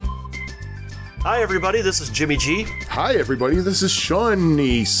Hi, everybody. This is Jimmy G. Hi, everybody. This is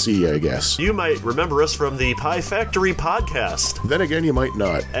Shawnee C, I guess. You might remember us from the Pie Factory podcast. Then again, you might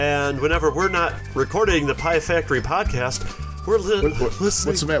not. And whenever we're not recording the Pie Factory podcast, we're listening.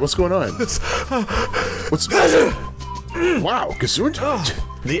 What's the matter? What's going on? What's wow,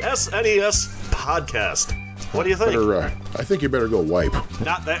 Gesundheit. The SNES podcast. What do you think? I think you better go wipe.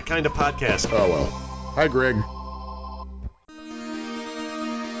 Not that kind of podcast. Oh, well. Hi, Greg.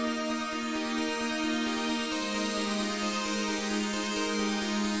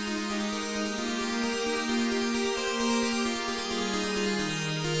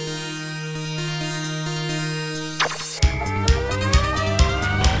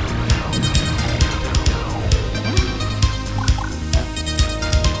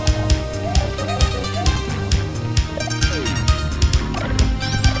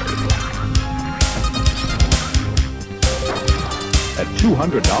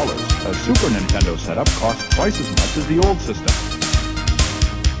 $200, a Super Nintendo setup costs twice as much as the old system.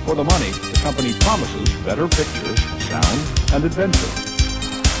 For the money, the company promises better pictures, sound, and adventure.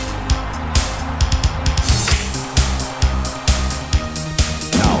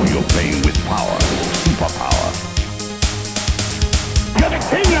 Now you're playing with power, superpower. You're the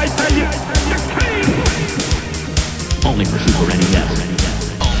king, I tell you! The king! Only for Super NES.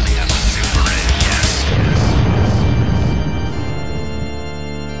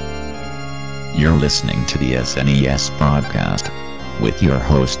 You're listening to the SNES podcast with your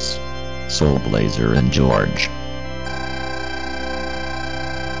hosts, Soulblazer and George.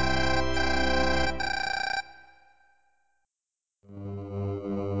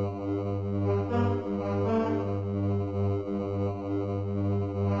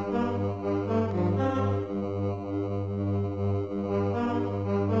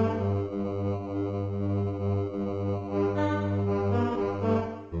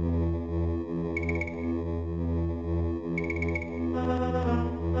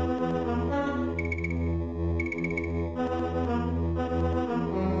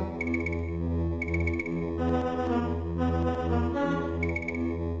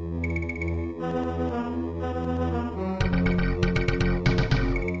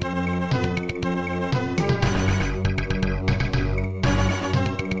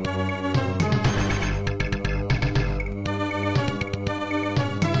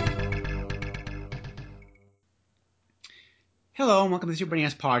 Hello and welcome to the Super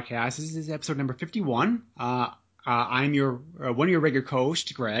NES podcast. This is episode number 51. I'm your one of your regular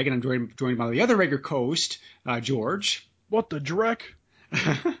hosts, Greg, and I'm joined by the other regular host, George. What the dreck?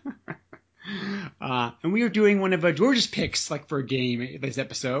 And we are doing one of George's picks, for a game this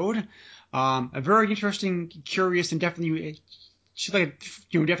episode. A very interesting, curious, and definitely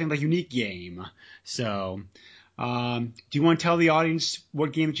unique game. So, do you want to tell the audience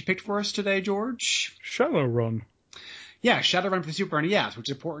what game that you picked for us today, George? Shadowrun. Yeah, Shadowrun for the Super NES, which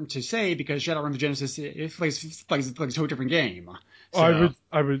is important to say because Shadowrun the Genesis is like a totally different game. So,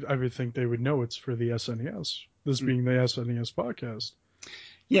 I would think they would know it's for the SNES. This being the SNES podcast.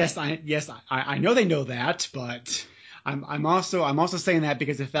 Yes, I know they know that, but I'm also saying that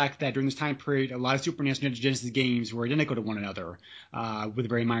because of the fact that during this time period, a lot of Super NES and Genesis games were identical to one another, with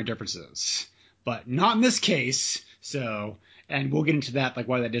very minor differences. But not in this case. So. And we'll get into that,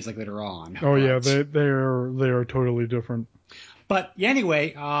 why that is, later on. Oh, yeah, they are totally different. But yeah,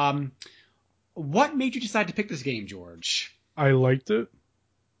 anyway, what made you decide to pick this game, George? I liked it.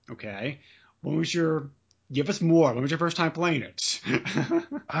 Okay. Give us more. When was your first time playing it?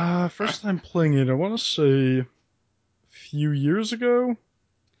 First time playing it, I want to say a few years ago.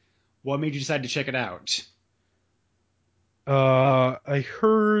 What made you decide to check it out? I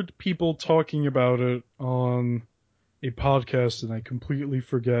heard people talking about it on a podcast, and I completely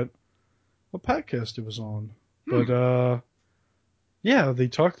forget what podcast it was on. But, yeah, they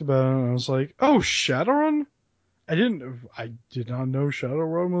talked about it, and I was like, oh, Shadowrun? I did not know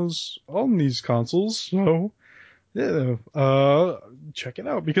Shadowrun was on these consoles, so, yeah, check it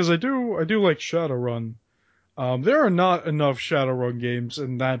out, because I do like Shadowrun. There are not enough Shadowrun games,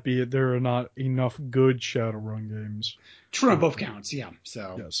 and that be it, there are not enough good Shadowrun games. True on both counts, yeah,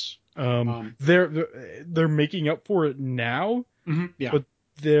 so. Yes. They're making up for it now, yeah. but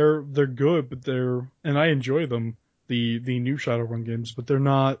they're good, but and I enjoy them, the new Shadowrun games, but they're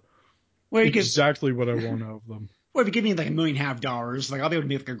not exactly what I want out of them. Well, if you give me $1.5 million, I'll be able to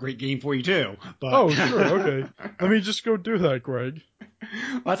make a great game for you too. But... Oh, sure, okay. Let me just go do that, Greg.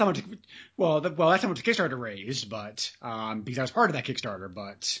 Well, that's how much the Kickstarter raised, but because I was part of that Kickstarter.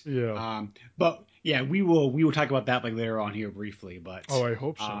 But yeah. But Yeah, we will talk about that like later on here briefly, but Oh, I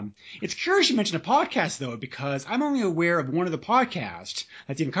hope so. It's curious you mentioned a podcast though, because I'm only aware of one of the podcasts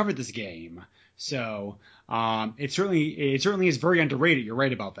that's even covered this game. So it certainly is very underrated. You're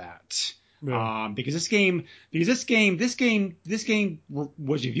right about that. Yeah. Because this game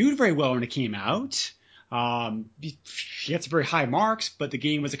was reviewed very well when it came out. It gets very high marks, but the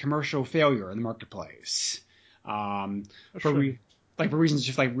game was a commercial failure in the marketplace. Sure. For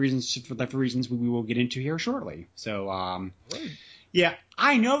reasons we will get into here shortly. So, Right. yeah,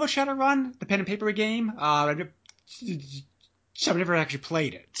 I know the Shadowrun, the pen and paper game. I've never actually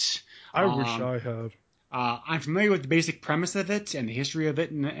played it. I wish I had. I'm familiar with the basic premise of it and the history of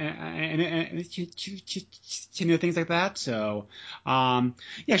it and things like that. So, yeah,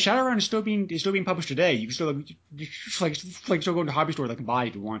 Shadowrun is still being published today. You can still go to hobby store that can buy it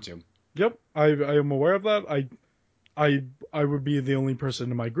if you want to. Yep, I am aware of that. I would be the only person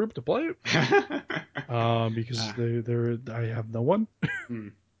in my group to play it. Because I have no one.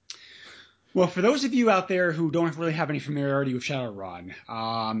 Well, for those of you out there who don't really have any familiarity with Shadowrun,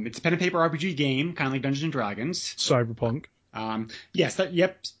 it's a pen and paper RPG game, kind of like Dungeons and Dragons. Cyberpunk. Yes,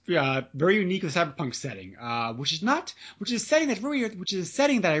 very unique with Cyberpunk setting, which is a setting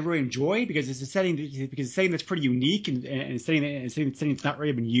that I really enjoy because it's a setting that's pretty unique and a setting that's not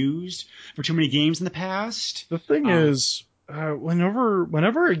really been used for too many games in the past. The thing is,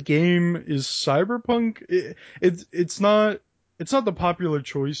 whenever a game is cyberpunk, it's not the popular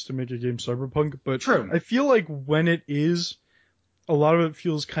choice to make a game cyberpunk, but True. I feel like when it is, a lot of it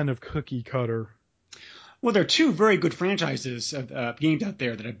feels kind of cookie cutter. Well, there are two very good franchises of games out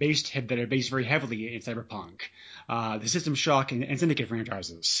there that are based very heavily in cyberpunk, the System Shock and Syndicate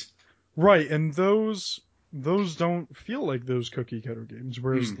franchises. Right, and those don't feel like those cookie cutter games,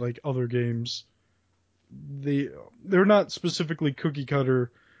 whereas like other games, they're not specifically cookie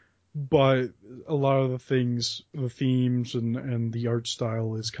cutter, but a lot of the things, the themes and the art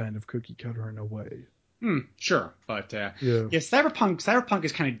style is kind of cookie cutter in a way. Sure, but yeah, Cyberpunk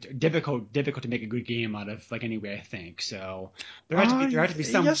is kind of difficult to make a good game out of, like, anyway, I think. So there has to be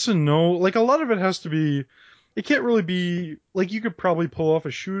some. Yes and no. Like, a lot of it has to be. It can't really be like, you could probably pull off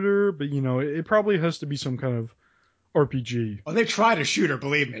a shooter, but it probably has to be some kind of RPG. Oh, they tried a shooter,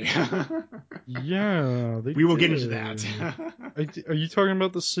 believe me. Yeah, we will get into that. Are you talking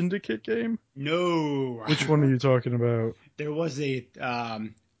about the Syndicate game? No. Which one are you talking about? There was the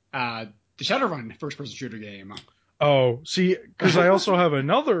Shadowrun first-person shooter game. Oh, see, because I also have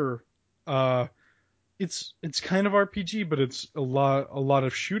another. It's kind of RPG, but it's a lot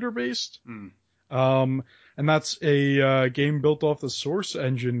of shooter based. And that's a game built off the Source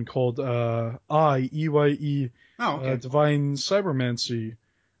engine called EYE. Oh, okay. Divine Cybermancy.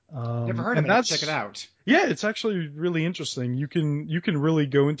 Never heard of it. Check it out. Yeah, it's actually really interesting. You can really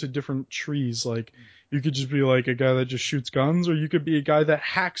go into different trees. Like, you could just be like a guy that just shoots guns, or you could be a guy that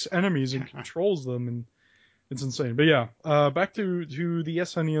hacks enemies and controls them, and it's insane. But yeah, back to the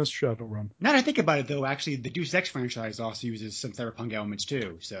SNES Shadowrun. Now that I think about it, though, actually, the Deus Ex franchise also uses some cyberpunk elements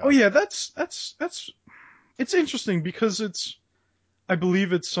too. So. Oh yeah, that's it's interesting because I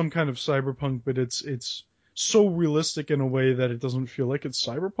believe it's some kind of cyberpunk, but it's so realistic in a way that it doesn't feel like it's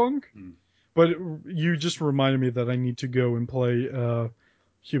cyberpunk. But you just reminded me that I need to go and play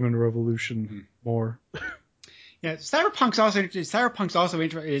Human Revolution more. Yeah, Cyberpunk's also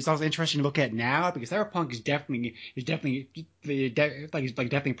interesting to look at now because Cyberpunk is definitely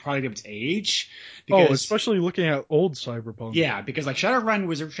a product of its age. Because, especially looking at old Cyberpunk. Yeah, because like Shadowrun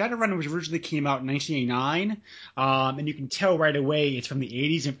was originally came out in 1989, and you can tell right away it's from the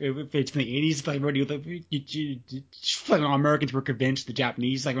 80s. If it's from the 80s, like already Americans were convinced the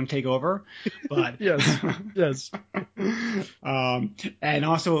Japanese going to take over. But yes. And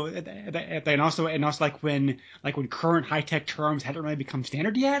also when current high-tech terms hadn't really become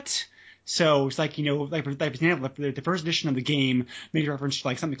standard yet. So it's like, for example, the first edition of the game made reference to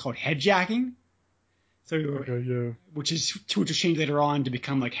like something called headjacking. So, which is changed later on to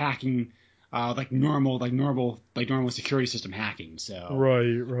become like hacking, like normal security system hacking. So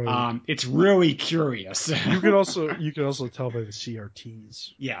right. It's really curious. You could also tell by the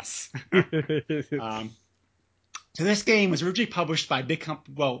CRTs. Yes. So this game was originally published by not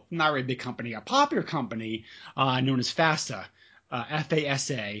really a big company, a popular company known as FASA,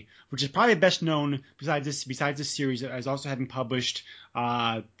 FASA, which is probably best known besides this series as also having published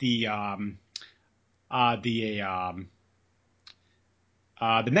the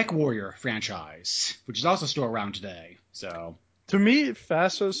Mech Warrior franchise, which is also still around today. So. To me,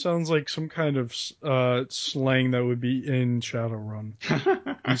 FASA sounds like some kind of slang that would be in Shadowrun.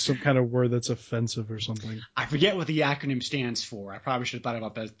 Some kind of word that's offensive or something. I forget what the acronym stands for. I probably should have thought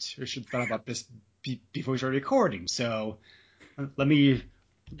about that. Or should have thought about this before we started recording. So let me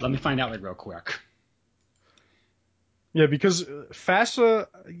find out real quick. Yeah, because FASA,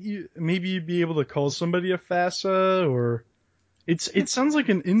 maybe you'd be able to call somebody a FASA, or it sounds like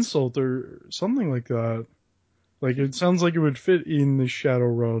an insult or something like that. Like, it sounds like it would fit in the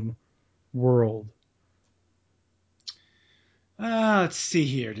Shadowrun world. Let's see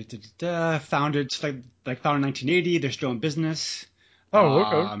here. Founded founded in 1980. They're still in business. Oh,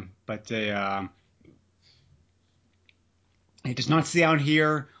 okay. But it does not say on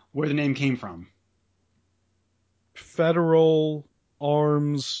here where the name came from. Federal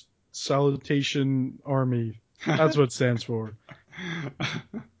Arms Salutation Army. That's what it stands for.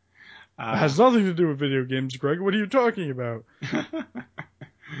 It has nothing to do with video games, Greg. What are you talking about?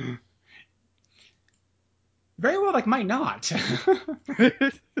 Very well, might not.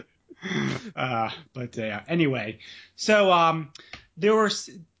 But anyway, so there's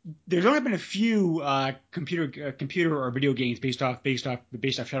only been a few computer or video games based off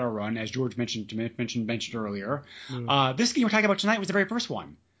Shadowrun, as George mentioned earlier. This game we're talking about tonight was the very first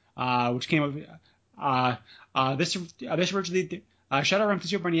one, which came out. This originally Shadowrun for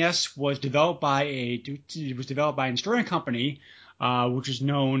Super NES was developed by an Australian company, which is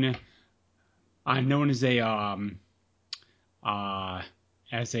known as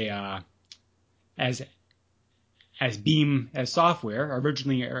Beam as Software.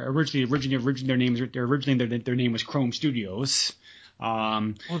 Originally their name was Chrome Studios.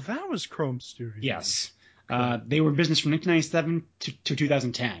 That was Chrome Studios. Yes. They were in business from 1997 to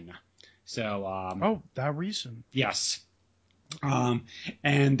 2010. So that recent. Yes.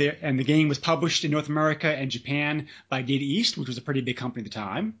 And the game was published in North America and Japan by Data East, which was a pretty big company at the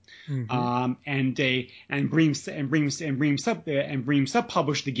time. Mm-hmm. And Bream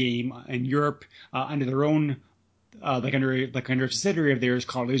sub-published the game in Europe under their own under a subsidiary of theirs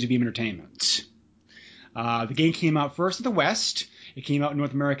called Laserbeam Entertainment. The game came out first in the West. It came out in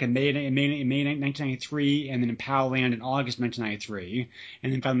North America in May 1993, and then in PAL Land in August 1993,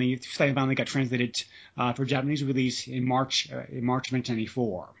 and then finally got translated for Japanese release in March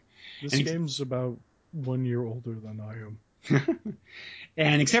 1994. This game's about 1 year older than I am.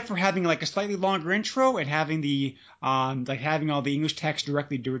 And except for having a slightly longer intro and having having all the English text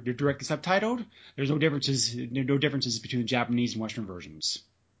directly subtitled, there's no differences between the Japanese and Western versions.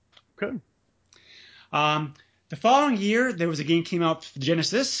 Okay. The following year, there was a game came out for the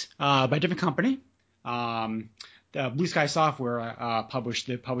Genesis by a different company. Blue Sky Software published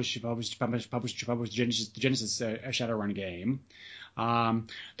the Genesis Shadowrun game.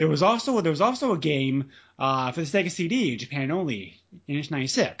 There was also a game for the Sega CD, Japan only, in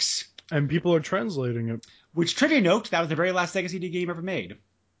 1996. And people are translating it. Which, trivia note, that was the very last Sega CD game ever made.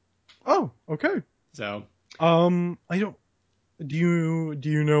 Oh, okay. So, I don't. Do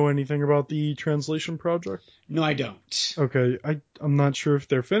you know anything about the translation project? No, I don't. Okay, I'm not sure if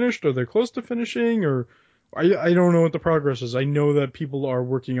they're finished or they're close to finishing, or I don't know what the progress is. I know that people are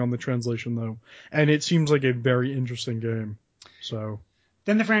working on the translation though, and it seems like a very interesting game. So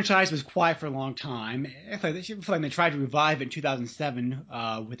then the franchise was quiet for a long time. They tried to revive it in 2007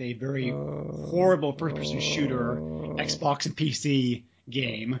 with a very horrible first-person shooter Xbox and PC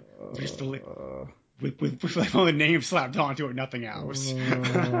game. With only the name slapped onto it, nothing else.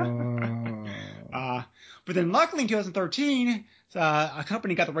 But then, luckily, in 2013, a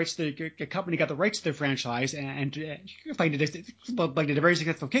company got the rights to the franchise and did a very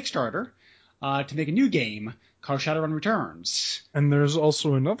successful Kickstarter to make a new game called Shadowrun Returns. And there's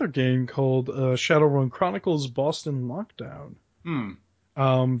also another game called Shadowrun Chronicles Boston Lockdown.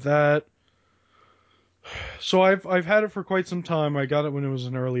 So I've had it for quite some time. I got it when it was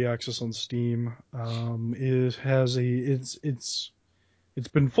in early access on Steam. It's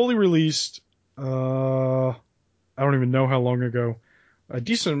been fully released. I don't even know how long ago. A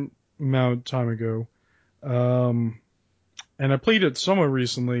decent amount of time ago. And I played it somewhat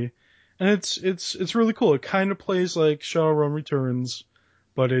recently, and it's really cool. It kind of plays like Shadowrun Returns,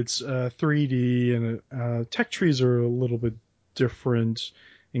 but it's 3D, and tech trees are a little bit different.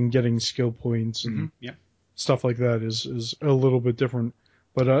 In getting skill points and stuff like that is a little bit different,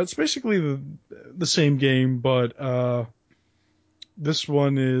 but it's basically the same game. But this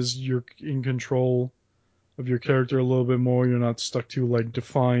one is you're in control of your character a little bit more. You're not stuck to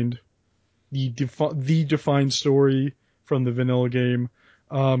the defined story from the vanilla game.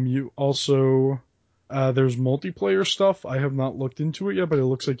 You also there's multiplayer stuff. I have not looked into it yet, but it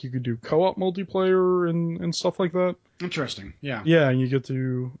looks like you could do co-op multiplayer and stuff like that. Interesting. Yeah. Yeah, and you get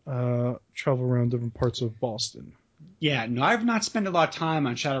to travel around different parts of Boston. Yeah, no, I've not spent a lot of time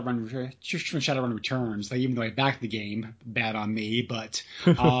on Shadowrun Returns. Like, even though I backed the game, bad on me. But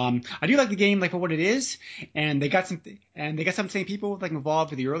I do like the game, like for what it is. And they got some same people like involved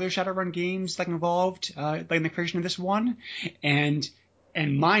with the earlier Shadowrun games, like involved, like in the creation of this one. And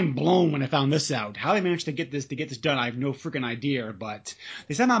mind blown when I found this out. How they managed to get this done, I have no freaking idea. But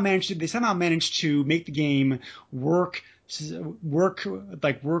they somehow managed to make the game works a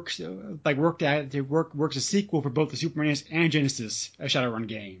sequel for both the Super NES and Genesis Shadowrun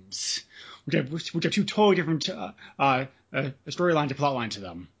games, which have two totally different storylines and plot lines to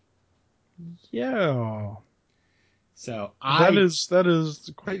them. Yeah. So that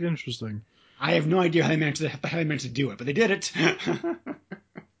is quite interesting. I have no idea how they managed to do it, but they did it.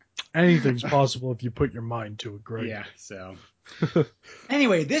 Anything's possible if you put your mind to it, Greg. Yeah. So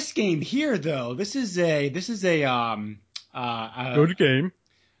anyway, this game here, though, this is a good game.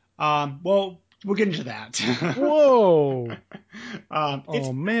 Well, we'll get into that. Whoa.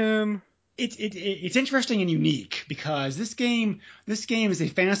 Oh man. It's interesting and unique because this game is a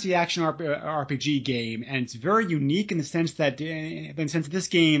fantasy action RPG game, and it's very unique in the sense that this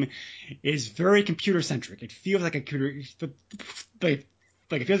game is very computer centric. It feels like a computer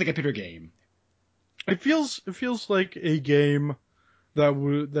game. It feels like a game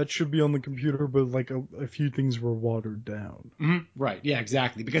that should be on the computer, but like a few things were watered down. Mm-hmm. Right. Yeah.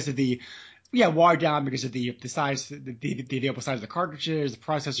 Exactly. Because of watered down because of the size, the available size of the cartridges, the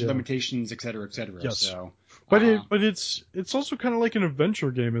processor limitations, et cetera, et cetera. Yes. So, but it's also kind of like an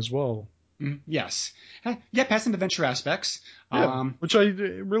adventure game as well. Yes. Yeah. It has some adventure aspects. Yeah, which I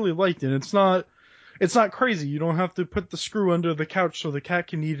really liked, and it's not crazy. You don't have to put the screw under the couch so the cat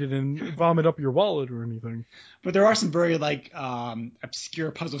can eat it and vomit up your wallet or anything. But there are some very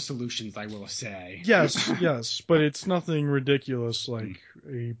obscure puzzle solutions, I will say. Yes, but it's nothing ridiculous like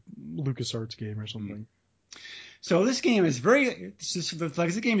a LucasArts game or something. So this game is very this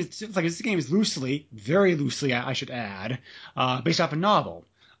game is very loosely, I should add, based off a novel.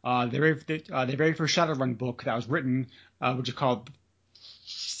 The very first Shadowrun book that was written, which is called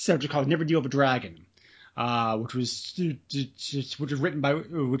Never Deal with a Dragon. Which was written by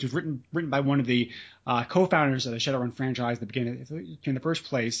one of the co-founders of the Shadowrun franchise in the first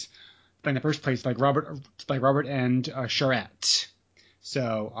place by Robert and Charette.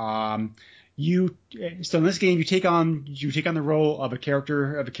 So in this game you take on the role of a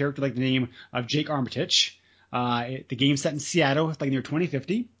character like the name of Jake Armitage. The game's set in Seattle, like near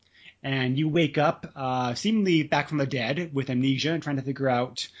 2050, and you wake up seemingly back from the dead with amnesia and trying to figure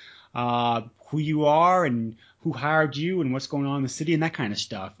out who you are and who hired you and what's going on in the city and that kind of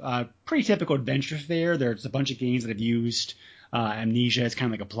stuff. Pretty typical adventure fare. There's a bunch of games that have used amnesia as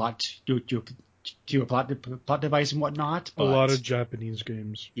kind of like a plot plot device and whatnot. But, a lot of Japanese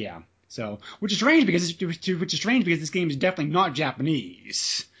games. Yeah. So, which is strange because this game is definitely not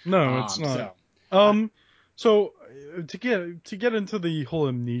Japanese. No, it's not. So to get into the whole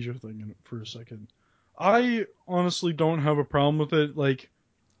amnesia thing for a second, I honestly don't have a problem with it. Like,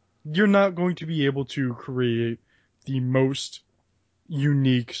 you're not going to be able to create the most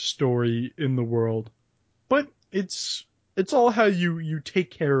unique story in the world, but it's all how you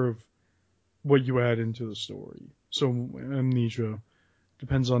take care of what you add into the story. So amnesia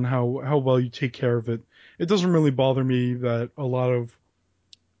depends on how well you take care of it. It doesn't really bother me that a lot of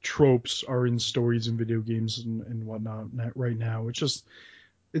tropes are in stories and video games and whatnot right now.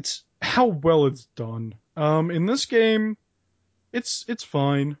 It's how well it's done. In this game, it's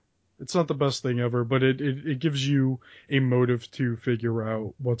fine. It's not the best thing ever, but it gives you a motive to figure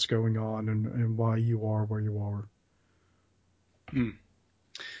out what's going on and why you are where you are.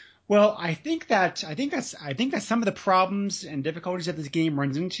 Well, I think that some of the problems and difficulties that this game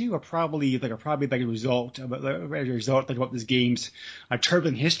runs into are probably like a result of this game's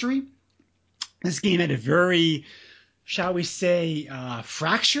turbulent history. This game had a very, shall we say,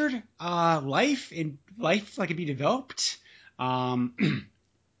 fractured life like it be developed.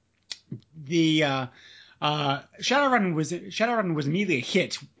 Shadowrun was immediately a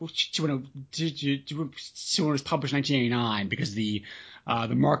hit when it was published in 1989 because the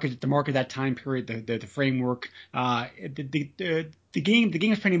market at that time period, the framework, the game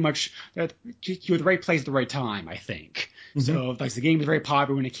is pretty much you're at the right place at the right time, I think. Mm-hmm. So like the game was very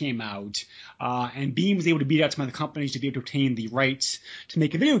popular when it came out, and Beam was able to beat out some other companies to be able to obtain the rights to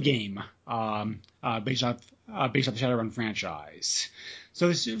make a video game based off the Shadowrun franchise. So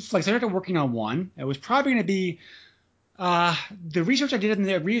I started working on one. It was probably going to be the research I did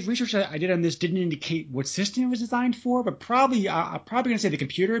on this didn't indicate what system it was designed for, but I'm probably going to say the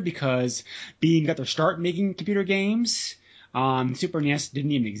computer because Beam got their start making computer games. Super NES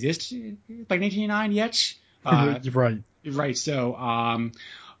didn't even exist like 1989 yet. Right. Right. So,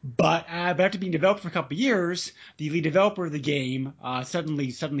 but after being developed for a couple of years, the lead developer of the game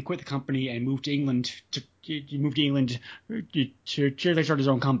suddenly quit the company and moved to England to start his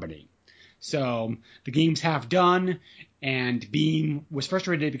own company. So the game's half done, and Beam was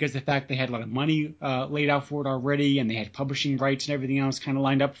frustrated because of the fact they had a lot of money laid out for it already, and they had publishing rights and everything else kind of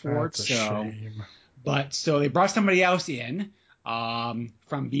lined up for That's it. a shame. But so they brought somebody else in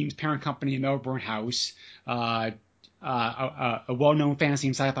from Beam's parent company in Melbourne House, a well-known fantasy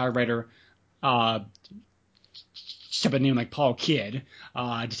and sci-fi writer, a name like Paul Kidd,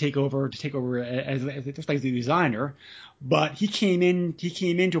 to take over as the designer. But he came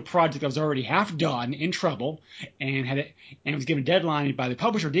into a project that was already half done, in trouble, and was given a deadline by the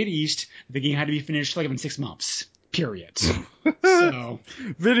publisher, Data East. The game had to be finished in 6 months. Period. So,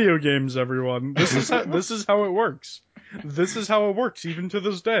 video games, everyone. This is how it works. This is how it works, even to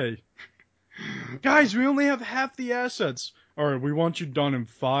this day. Guys, we only have half the assets. All right, we want you done in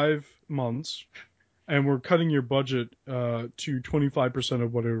 5 months, and we're cutting your budget to 25%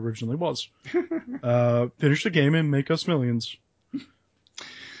 of what it originally was. Finish the game and make us millions.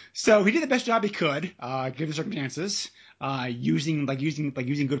 So he did the best job he could, given the circumstances, using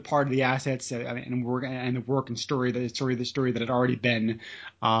good part of the assets and the work and story that had already been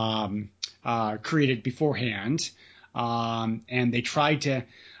created beforehand. And they tried to.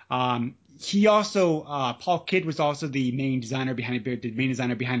 He also Paul Kidd was also the main designer behind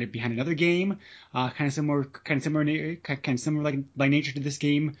another game, kind of similar like nature to this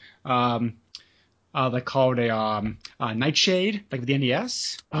game. They called a Nightshade, like with the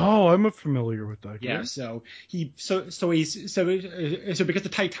NES. Oh, I'm familiar with that game. Yeah, so because of the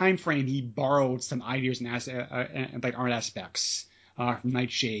tight time frame, he borrowed some ideas and like art aspects from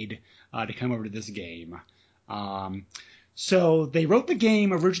Nightshade to come over to this game. So they wrote the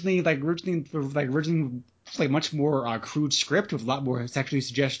game originally much more crude script with a lot more sexually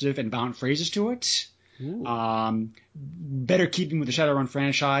suggestive and violent phrases to it. Better keeping with the Shadowrun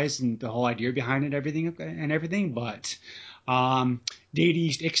franchise and the whole idea behind it, everything. But Data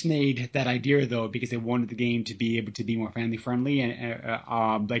East ixnayed that idea though, because they wanted the game to be able to be more family friendly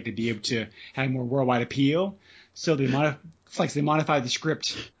and like to be able to have more worldwide appeal. So they modified the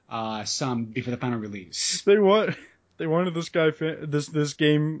script some before the final release. They wanted this guy this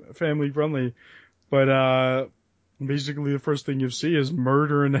game family friendly, but basically the first thing you see is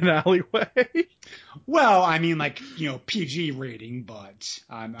murder in an alleyway. Well, I mean, PG rating, but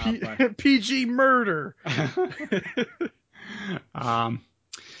PG murder.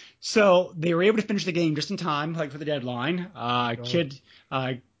 So they were able to finish the game just in time, for the deadline. Kid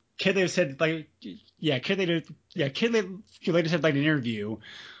later said, Kid later said, in an interview,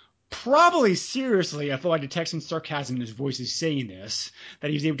 probably seriously, I feel like detect some sarcasm in his voice is saying this, that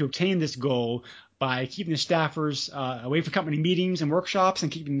he was able to obtain this goal by keeping the staffers away from company meetings and workshops and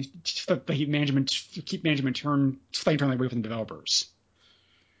keep management turn away from the developers.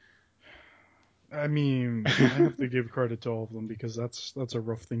 I mean, I have to give credit to all of them because that's a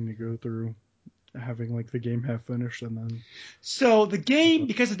rough thing to go through, having the game half finished and then. So the game,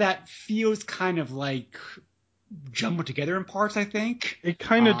 because of that, feels kind of like jumbled together in parts, I think. It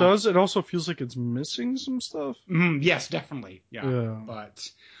kind of does. It also feels like it's missing some stuff. Yes, definitely. Yeah.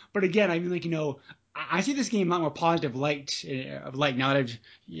 But again, I mean, I see this game in a lot more positive light now that I've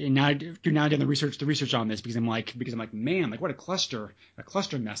done the research on this, because I'm like, man, what a cluster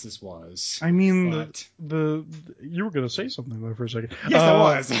mess this was. I mean, the you were gonna say something there for a second. Yes, I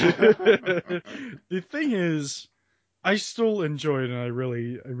was. The thing is, I still enjoy it and I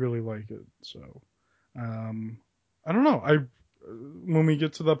really like it. So, I don't know. When we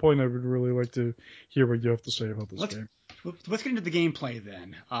get to that point, I would really like to hear what you have to say about this game. Let's get into the gameplay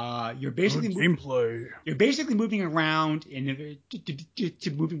then. You're basically moving around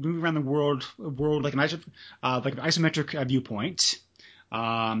moving around the world like an isometric viewpoint.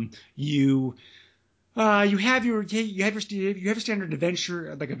 You have your standard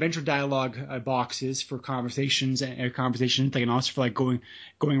adventure dialogue boxes for conversations and also for going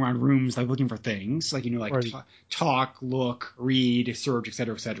around rooms looking for things right. Talk, look, read, search,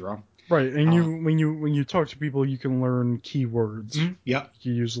 etc. Right, and when you talk to people, you can learn keywords. Yep.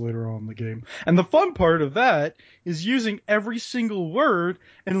 You use later on in the game. And the fun part of that is using every single word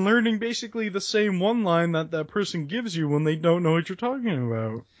and learning basically the same one line that person gives you when they don't know what you're talking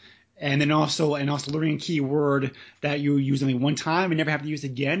about. And then also learning a keyword that you use only one time and never have to use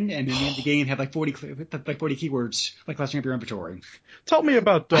again, and then the game have 40 keywords clustering up your inventory. Tell me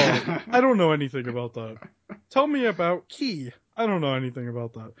about dog. I don't know anything about that. Tell me about key. I don't know anything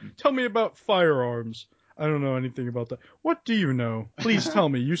about that. Tell me about firearms. I don't know anything about that. What do you know? Please tell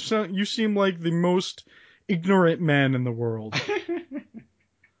me. You seem like the most ignorant man in the world.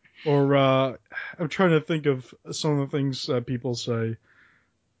 Or I'm trying to think of some of the things that people say,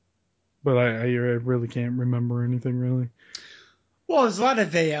 but I really can't remember anything really. Well, there's a lot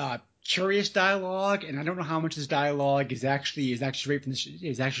of curious dialogue, and I don't know how much this dialogue is actually straight from the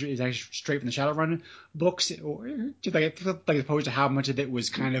straight from the Shadowrun books, or just like opposed to how much of it was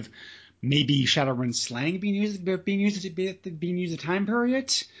kind of maybe Shadowrun slang being used at the time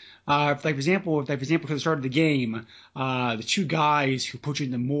period. For example, for the start of the game, the two guys who put you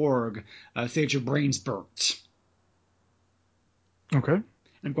in the morgue say that your brain's burnt. Okay. And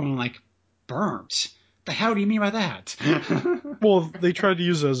I'm going like, burnt? The hell do you mean by that? Well, they tried to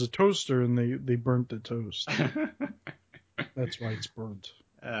use it as a toaster, and they burnt the toast. That's why it's burnt.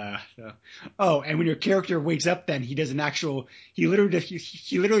 Oh, and when your character wakes up, then he does he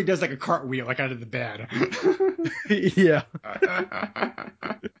literally does like a cartwheel, like out of the bed. Yeah.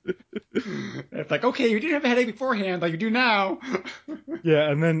 It's like, okay, you didn't have a headache beforehand, like you do now. Yeah,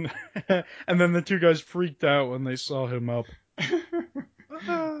 and then the two guys freaked out when they saw him up.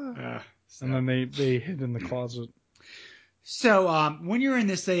 And then they hid in the closet. So, when you're in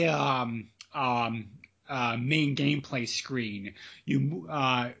this main gameplay screen,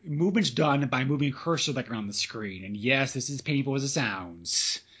 movement's done by moving cursor like around the screen. And yes, this is as painful as it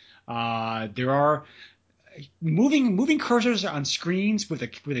sounds. There are moving cursors on screens with a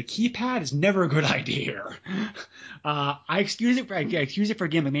keypad is never a good idea. I excuse it for a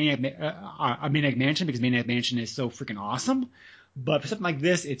game like Maniac Mansion because Maniac Mansion is so freaking awesome. But for something like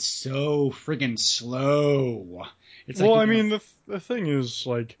this, it's so friggin' slow. It's well, like, I mean, the thing is,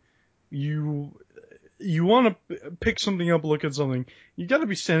 like, you want to pick something up, look at something, you got to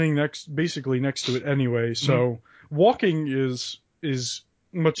be standing basically next to it anyway. So walking is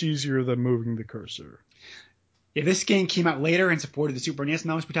much easier than moving the cursor. If this game came out later and supported the Super NES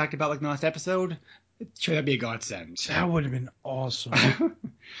mouse we talked about like in the last episode, sure, that'd be a godsend. That would have been awesome.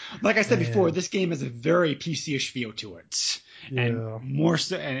 Like I said before, this game has a very PC-ish feel to it. Yeah. And more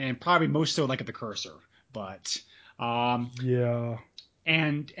so, and probably most so like at the cursor. But yeah.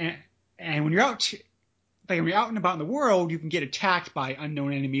 And when you're out, when you're out and about in the world, you can get attacked by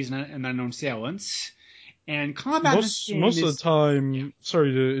unknown enemies and unknown assailants. And combat most of the time,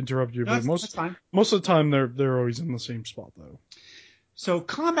 sorry to interrupt you, but most of the time they're always in the same spot though. So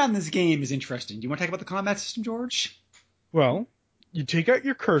combat in this game is interesting. Do you want to talk about the combat system, George? Well, you take out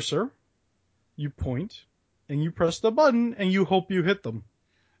your cursor, you point, and you press the button, and you hope you hit them.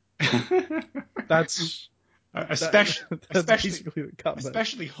 That's basically the combat.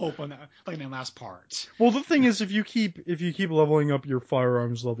 Especially hope on that, like in that last part. Well, the thing is, if you keep leveling up your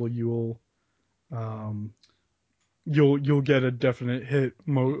firearms level, you'll get a definite hit.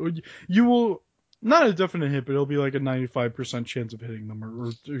 You will not a definite hit, but it'll be like a 95% chance of hitting them,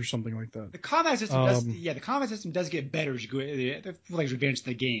 or something like that. The combat system does get better as you advance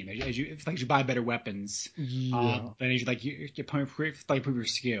the game, as you buy better weapons. Yeah. Then as you improve your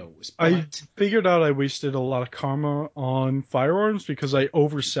skills. But I figured out I wasted a lot of karma on firearms because I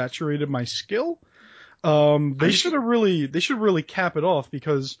oversaturated my skill. They should really cap it off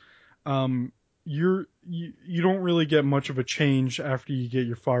because you don't really get much of a change after you get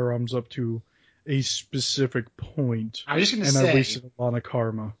your firearms up to a specific point. I was just going to say, I wasted a lot of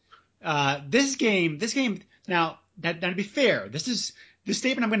karma. This game. Now, to be fair, this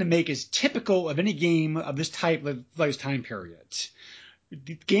statement I'm going to make is typical of any game of this type, like this time period.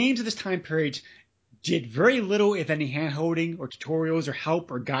 The games of this time period did very little, if any, hand-holding or tutorials or help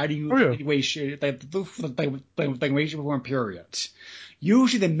or guiding you in any way, shape, like way, shape, or form. Period.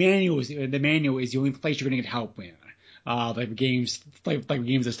 Usually, the manual is the only place you're going to get help in. Like games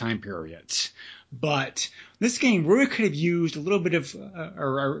of this time period. But this game really could have used a little bit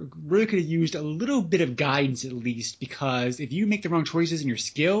of guidance at least, because if you make the wrong choices in your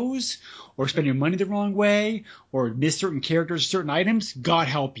skills, or spend your money the wrong way, or miss certain characters, certain items, God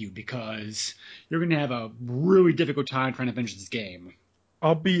help you, because you're going to have a really difficult time trying to finish this game.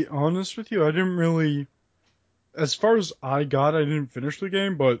 I'll be honest with you, I didn't really, as far as I got, I didn't finish the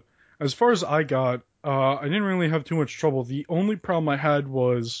game, but as far as I got, I didn't really have too much trouble. The only problem I had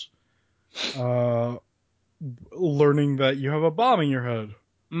was learning that you have a bomb in your head.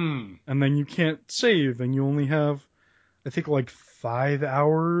 And then you can't save, and you only have, I think, like 5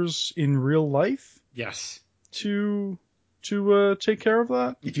 hours in real life. Yes. To take care of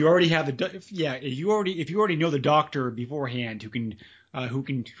that. If you already have if you already know the doctor beforehand who can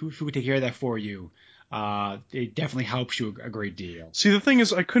take care of that for you. It definitely helps you a great deal. See, the thing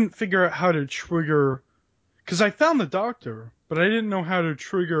is, I couldn't figure out how to trigger, because I found the doctor, but I didn't know how to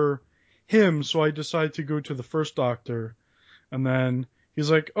trigger him, so I decided to go to the first doctor, and then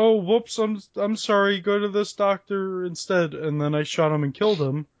he's like, "Oh, whoops, I'm sorry. Go to this doctor instead." And then I shot him and killed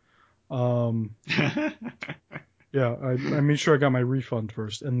him. Yeah, I made sure I got my refund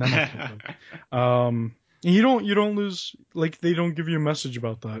first, and then I killed him. You don't lose, like, they don't give you a message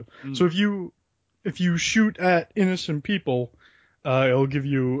about that. So if you shoot at innocent people, it'll give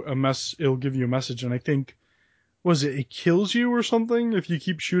you a message, and I think, it kills you or something if you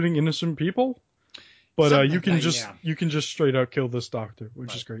keep shooting innocent people? But you can just straight out kill this doctor,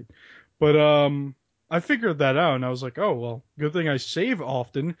 which is great. But I figured that out, and I was like, oh well, good thing I save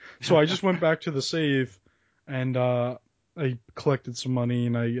often. So I just went back to the save, and I collected some money,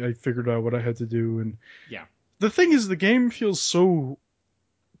 and I figured out what I had to do. And the thing is, the game feels so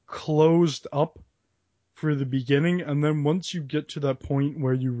closed up for the beginning, and then once you get to that point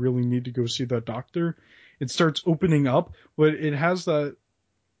where you really need to go see that doctor, it starts opening up. But it has that,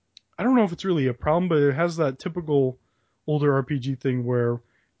 I don't know if it's really a problem, but it has that typical older RPG thing where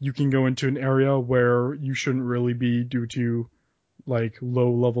you can go into an area where you shouldn't really be due to like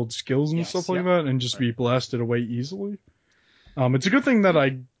low-leveled skills and stuff like that, and just be blasted away easily. It's a good thing that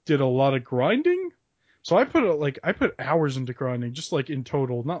I did a lot of grinding. So I put hours into grinding, just like in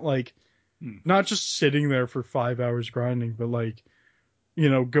total, not just sitting there for 5 hours grinding, but like,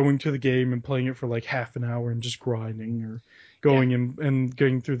 going to the game and playing it for like half an hour and just grinding, or going and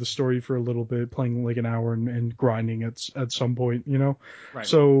getting through the story for a little bit, playing like an hour and grinding at some point, Right.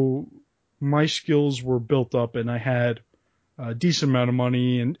 So my skills were built up, and I had a decent amount of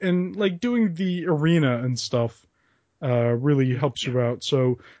money, and like doing the arena and stuff really helps you out.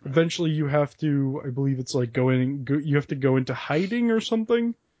 So eventually you have to, I believe it's like you have to go into hiding or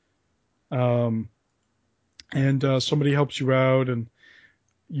something. And somebody helps you out, and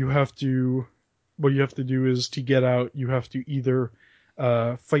what you have to do is, to get out, you have to either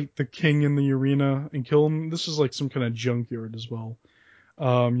fight the king in the arena and kill him. This is like some kind of junkyard as well.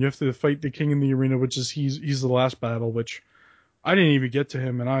 You have to fight the king in the arena, which is he's the last battle, which I didn't even get to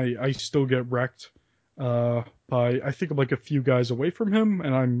him, and I still get wrecked by, I think, like a few guys away from him,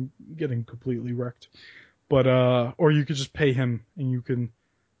 and I'm getting completely wrecked. But or you could just pay him and you can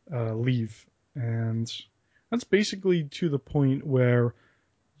leave, and that's basically to the point where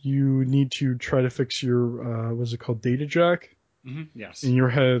you need to try to fix your what's it called, data jack Yes. in your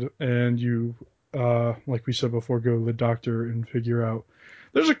head, and you like we said before, go to the doctor and figure out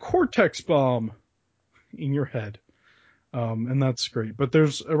there's a cortex bomb in your head. And that's great. But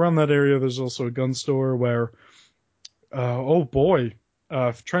around that area, there's also a gun store where, oh boy,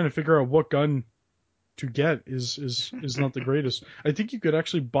 trying to figure out what gun to get is not the greatest. I think you could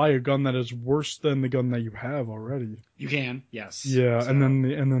actually buy a gun that is worse than the gun that you have already. You can, yes. Yeah, so. and then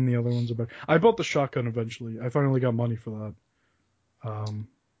the other ones are better. I bought the shotgun eventually. I finally got money for that.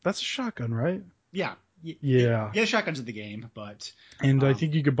 That's a shotgun, right? Yeah. Yeah. Yeah, shotguns in the game, but. And I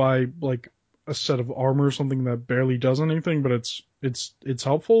think you could buy like a set of armor or something that barely does anything, but it's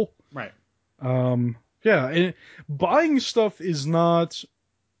helpful. Right. Yeah, and buying stuff is not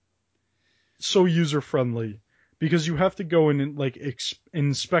so user friendly because you have to go in and like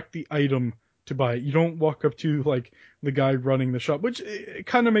inspect the item to buy it. You don't walk up to like the guy running the shop, which it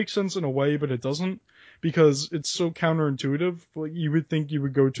kind of makes sense in a way, but it doesn't, because it's so counterintuitive. Like, you would think you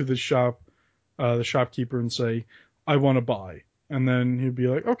would go to the shopkeeper and say, I want to buy. And then he'd be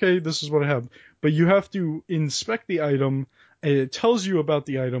like, okay, this is what I have. But you have to inspect the item, and it tells you about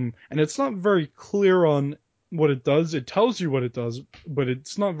the item, and it's not very clear on what it does. It tells you what it does, but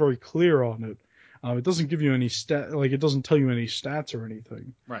it's not very clear on it. It doesn't give you any it doesn't tell you any stats or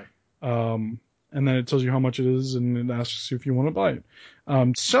anything. Right. And then it tells you how much it is, and it asks you if you want to buy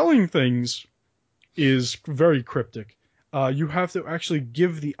it. Selling things is very cryptic. You have to actually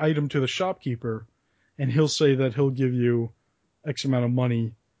give the item to the shopkeeper, and he'll say that he'll give you X amount of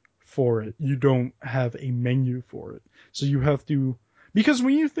money for it. You don't have a menu for it. So you have to, because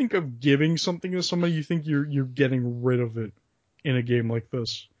when you think of giving something to somebody, you think you're getting rid of it in a game like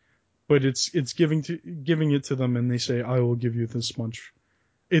this. But it's giving it to them, and they say, I will give you this much.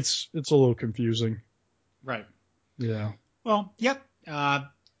 It's a little confusing. Right. Yeah. Well, yep.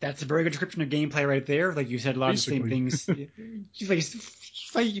 That's a very good description of gameplay right there. Like you said, a lot of the same things. You said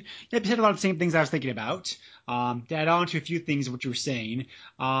a lot of the same things I was thinking about. To add on to a few things of what you were saying,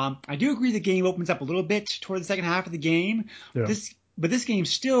 I do agree the game opens up a little bit toward the second half of the game. Yeah. But this game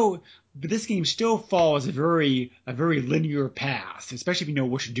still follows a very linear path, especially if you know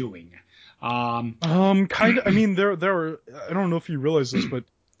what you're doing. Kind of. I mean, there are. I don't know if you realize this, but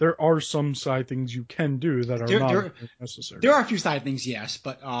there are some side things you can do that are not necessary. There are a few side things, yes,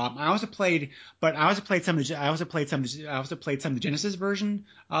 but I also played some of the Genesis version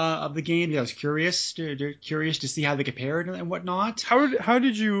of the game. I was curious to see how they compared and whatnot. How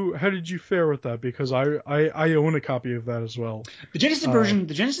did you fare with that? Because I own a copy of that as well. The Genesis version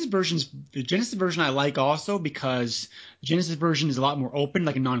I like also because the Genesis version is a lot more open,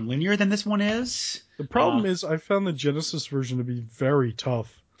 like non-linear than this one is. The problem is I found the Genesis version to be very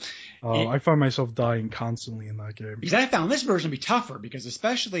tough. I find myself dying constantly in that game. Because I found this version to be tougher because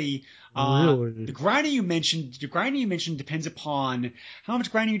especially really? the grinding you mentioned depends upon how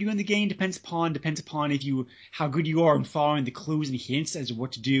much grinding you do in the game, depends upon how good you are in following the clues and hints as to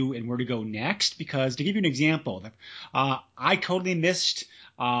what to do and where to go next. Because to give you an example, I totally missed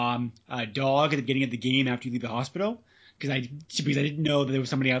a dog at the beginning of the game after you leave the hospital. Because I didn't know that there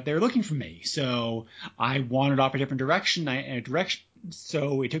was somebody out there looking for me. So I wandered off a different direction.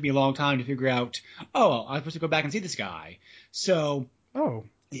 So it took me a long time to figure out, I'm supposed to go back and see this guy. So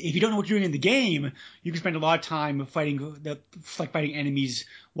if you don't know what you're doing in the game, you can spend a lot of time fighting enemies,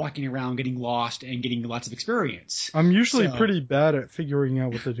 walking around, getting lost, and getting lots of experience. I'm usually pretty bad at figuring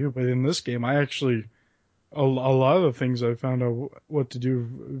out what to do, but in this game, I actually... A lot of the things I found out what to do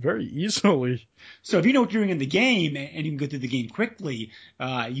very easily. So if you know what you're doing in the game and you can go through the game quickly,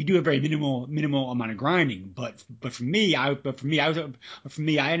 you do a very minimal amount of grinding. But for me, I ended up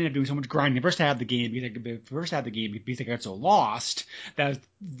doing so much grinding the first half of the game because I got so lost that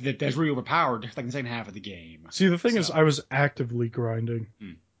that's really overpowered like the second half of the game. See, the thing is, I was actively grinding.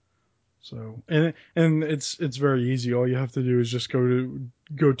 So and it's very easy. All you have to do is just go to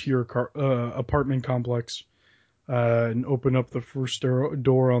your apartment complex and open up the first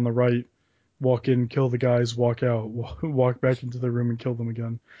door on the right, walk in, kill the guys, walk out, walk back into the room and kill them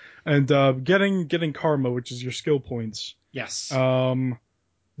again. And getting karma, which is your skill points. Yes. It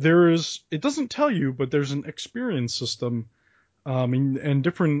doesn't tell you, but there's an experience system, and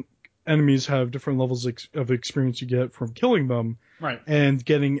different enemies have different levels of experience you get from killing them. Right. And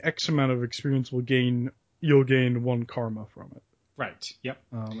getting X amount of experience you'll gain 1 karma from it. Right. Yep.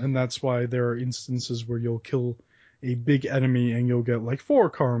 And that's why there are instances where you'll kill a big enemy and you'll get like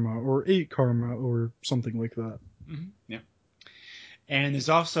 4 karma or 8 karma or something like that. Mm-hmm. Yeah. And there's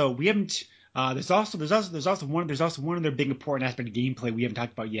also there's also one other big important aspect of gameplay we haven't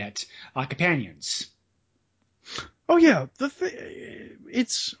talked about yet. Companions. Oh yeah,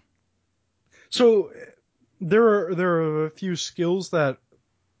 so there are a few skills that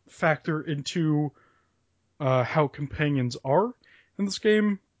factor into how companions are in this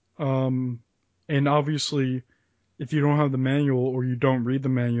game. And obviously, if you don't have the manual or you don't read the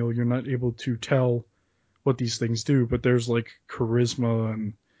manual, you're not able to tell what these things do. But there's like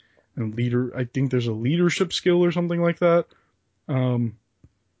charisma and leader. I think there's a leadership skill or something like that.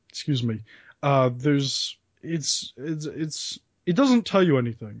 Excuse me. It doesn't tell you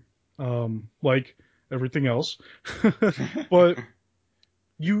anything. Like everything else. But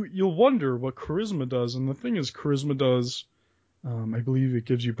you'll wonder what charisma does, and the thing is charisma does, I believe it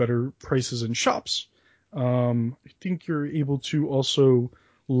gives you better prices in shops. I think you're able to also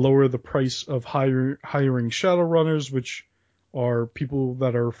lower the price of hiring Shadowrunners, which are people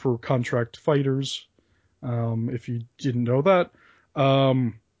that are for contract fighters, if you didn't know that.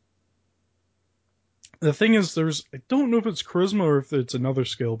 The thing is, I don't know if it's charisma or if it's another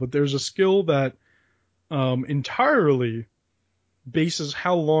skill, but there's a skill that entirely bases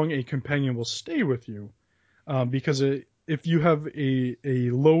how long a companion will stay with you. Because if you have a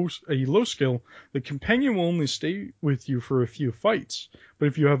low skill, the companion will only stay with you for a few fights. But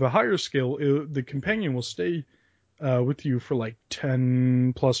if you have a higher skill, the companion will stay with you for like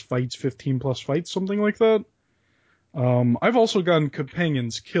 10 plus fights, 15 plus fights, something like that. I've also gotten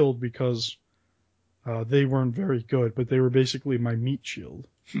companions killed because they weren't very good, but they were basically my meat shield.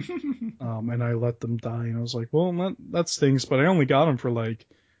 And I let them die, and I was like, well, that stings, but I only got them for like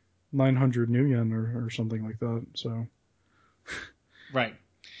 900 new yen or something like that, so. Right.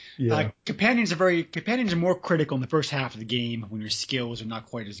 Yeah. Companions are more critical in the first half of the game when your skills are not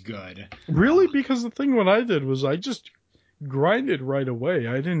quite as good. Really? Because the thing what I did was I just grinded right away.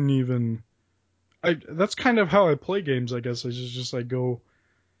 I didn't even... that's kind of how I play games, I guess. I just like go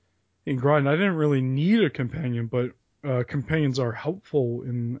and grind. I didn't really need a companion, but companions are helpful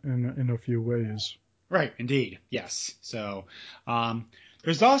in a few ways. Right, indeed, yes. So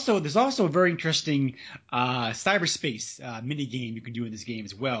there's also a very interesting cyberspace mini game you can do in this game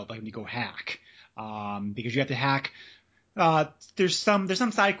as well, like when you go hack, because you have to hack There's some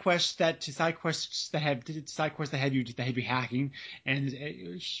side quests that have you hacking, and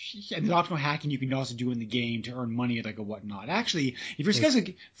there's optional hacking you can also do in the game to earn money like a whatnot. Actually, if your skills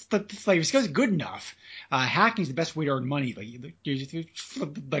are good enough, hacking is the best way to earn money. Like you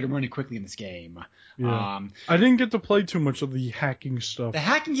earn money quickly in this game. Yeah. I didn't get to play too much of the hacking stuff. The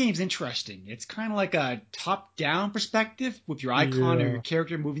hacking game's interesting. It's kind of like a top-down perspective with your icon or your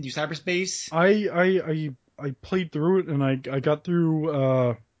character moving through cyberspace. I played through it and I got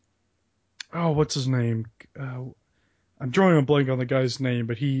through what's his name? I'm drawing a blank on the guy's name,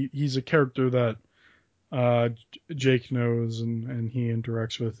 but he's a character that Jake knows and he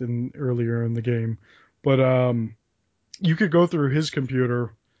interacts with earlier in the game. But you could go through his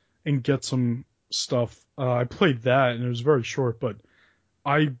computer and get some stuff. I played that and it was very short, but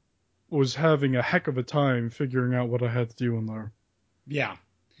I was having a heck of a time figuring out what I had to do in there. Yeah.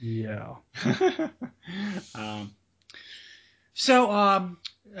 Yeah. The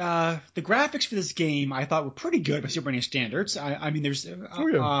graphics for this game I thought were pretty good by Super NES standards. I mean, they're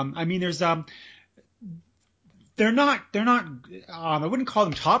not. I wouldn't call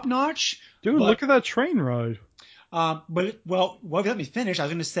them top notch. Dude, look at that train ride. Let me finish. I was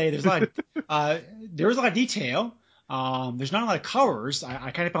going to say there's a lot. There's a lot of detail. There's not a lot of colors.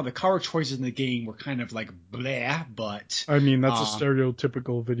 I kind of found the color choices in the game were kind of like bleh, but I mean that's a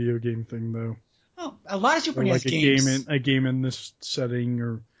stereotypical video game thing, though. Well, a lot of Super NES games, a game in this setting,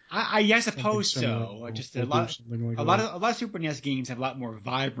 or I suppose so. Just a lot of Super NES games have a lot more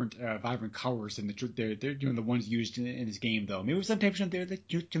vibrant colors than the ones used in this game, though. Maybe it was some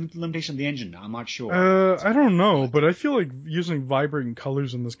limitation of the engine. I'm not sure. I don't know, but I feel like using vibrant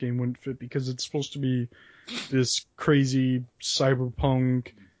colors in this game wouldn't fit because it's supposed to be this crazy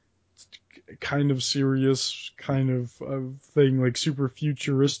cyberpunk kind of serious kind of thing, like super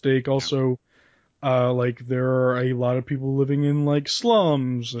futuristic. Also, like there are a lot of people living in like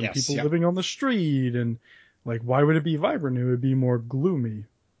slums and people living on the street, and like why would it be vibrant? It would be more gloomy.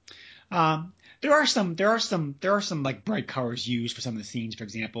 There are some like bright colors used for some of the scenes. For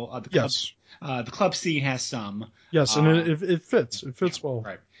example, the club scene has some. Yes, and it fits. It fits well.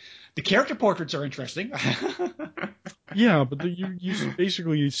 Right. The character portraits are interesting. Yeah, but you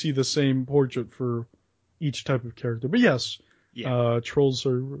basically see the same portrait for each type of character. But yes, trolls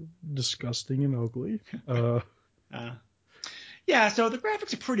are disgusting and ugly. Yeah, so the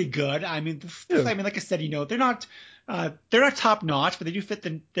graphics are pretty good. I mean, like I said, they're not top notch, but they do fit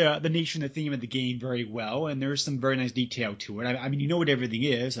the niche and the theme of the game very well, and there's some very nice detail to it. I mean, you know what everything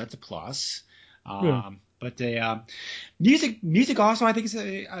is, so that's a plus. But the music also, I think is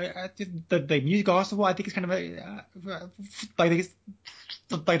the music also, I think is kind of I think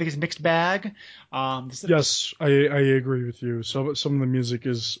it's a mixed bag. Yes, I agree with you. Some of the music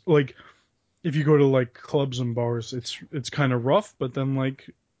is like, if you go to like clubs and bars, it's kind of rough, but then like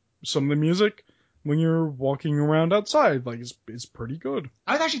some of the music when you're walking around outside, like it's pretty good.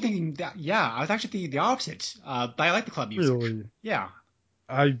 I was actually thinking the opposite. But I like the club music. Really? Yeah.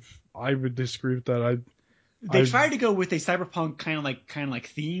 I would disagree with that. They tried to go with a cyberpunk kind of like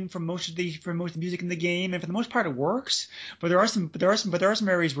theme for most of the music in the game, and for the most part it works. But there are some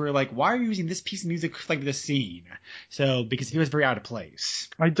areas where like, why are you using this piece of music for like this scene? So because it was very out of place.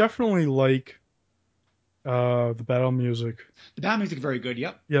 I definitely like the battle music. The battle music is very good.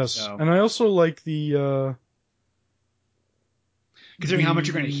 Yep. Yes, and I also like the. Considering how much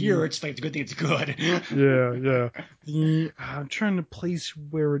you're going to hear, it's like it's a good thing it's good. Yeah. I'm trying to place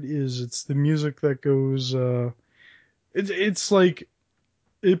where it is. It's the music that goes. It's like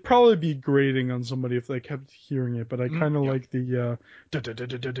it'd probably be grating on somebody if they kept hearing it, but I kind of like the. You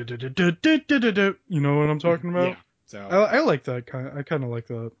know what I'm talking about? Yeah. So I like that kind. I kind of like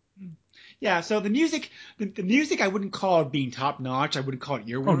that. Yeah. So the music I wouldn't call it being top notch. I wouldn't call it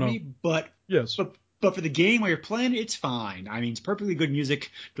earworthy, but yes. But for the game while you're playing, it's fine. I mean, it's perfectly good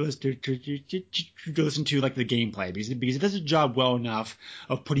music to listen to like the gameplay because it does a job well enough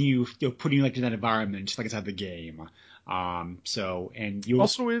of putting you like in that environment, like inside the game. Also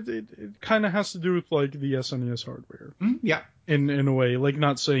it kind of has to do with like the SNES hardware. Yeah. In a way, like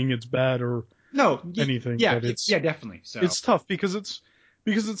not saying it's bad or anything. Yeah. But it's definitely. So it's tough because it's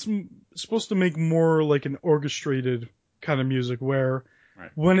supposed to make more like an orchestrated kind of music where. Right.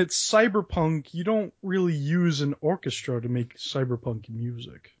 When it's cyberpunk, you don't really use an orchestra to make cyberpunk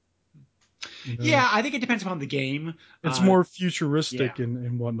music. You know? Yeah, I think it depends upon the game. It's more futuristic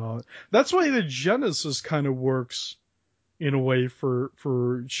and whatnot. That's why the Genesis kind of works in a way for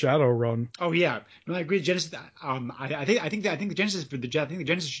Shadowrun. Oh yeah, no, I agree. Genesis. I think the Genesis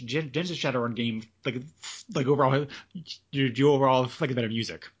Genesis Shadowrun game like overall you overall like better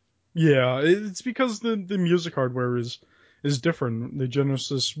music. Yeah, it's because the music hardware is is different. The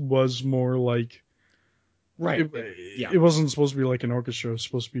Genesis was more like Right. it wasn't supposed to be like an orchestra. It was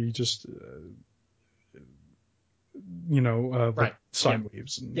supposed to be just Right. like sine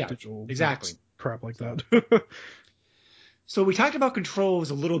waves and digital exactly. crap like that. So we talked about controls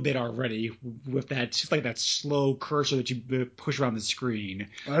a little bit already with that, just like that slow cursor that you push around the screen.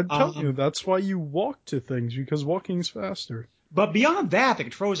 I'm telling you, that's why you walk to things, because walking's faster. But beyond that, the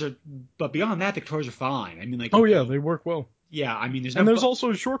controls are fine. I mean, like, Oh yeah, they work well. yeah. I mean, there's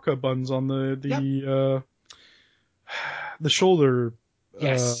also shortcut buttons on the shoulder.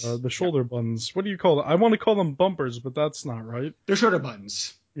 Yes. The shoulder buttons. What do you call them? I want to call them bumpers, but that's not right. They're shoulder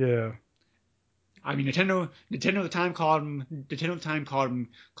buttons. Yeah. I mean, Nintendo at the time called them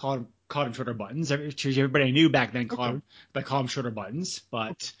shoulder buttons. Everybody knew back then called them shoulder buttons.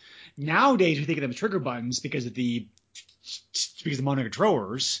 But nowadays we think of them as trigger buttons because of the mono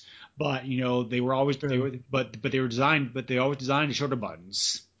controllers. But they were always they were always designed as shoulder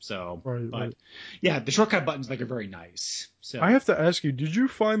buttons. So, right. Yeah, the shortcut buttons are very nice. So I have to ask you, did you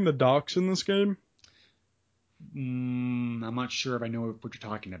find the docks in this game? I'm not sure if I know what you're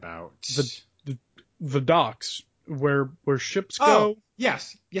talking about. The docks where ships go. Oh,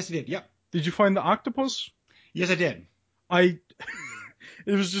 yes, I did. Yep. Did you find the octopus? Yes, I did. I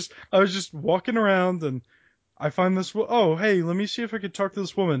was just walking around and I find this. Oh, hey, let me see if I could talk to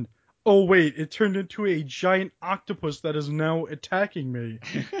this woman. Oh wait, it turned into a giant octopus that is now attacking me.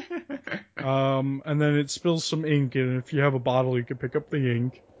 And then it spills some ink, and if you have a bottle, you can pick up the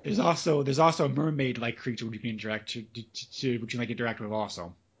ink. There's also a mermaid-like creature which you can interact with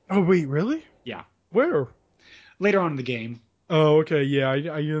also. Oh wait, really? Yeah. Where? Later on in the game. Oh, okay, yeah.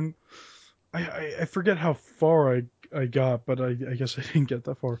 I forget how far I got, but I guess I didn't get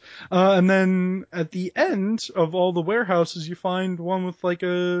that far. And then at the end of all the warehouses, you find one with like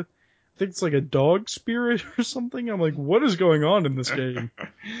I think it's like a dog spirit or something. I'm like, what is going on in this game?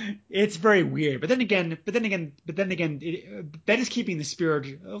 It's very weird, but then again, that is keeping the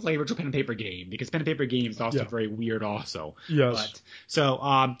spirit of like a virtual pen and paper game, because pen and paper games is also very weird also. Yes.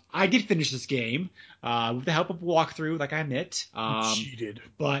 I did finish this game with the help of a walkthrough, like I admit. Cheated.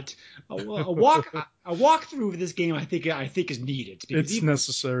 But a walkthrough of this game, I think is needed. It's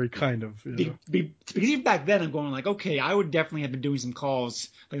necessary, kind of. Yeah. Because even back then, I'm going like, okay, I would definitely have been doing some calls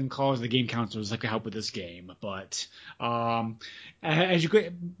to the game counselors like to help with this game. But as you go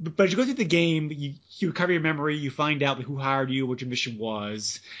through the game, you recover your memory, you find out who hired you, what your mission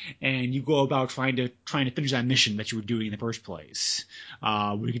was, and you go about trying to finish that mission that you were doing in the first place.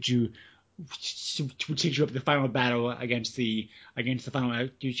 Which takes you up to the final battle against the final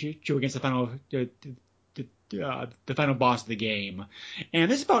boss of the game.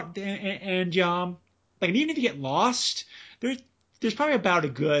 And this is about like, even if you get lost, there's probably about a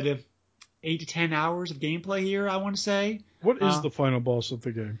good 8 to 10 hours of gameplay here, I want to say. What is the final boss of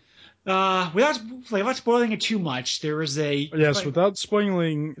the game? Without spoiling it too much, there is a... Yes, without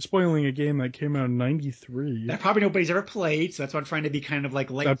spoiling a game that came out in 93. That probably nobody's ever played, so that's why I'm trying to be kind of like...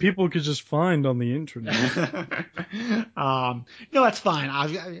 That people could just find on the internet. No, that's fine.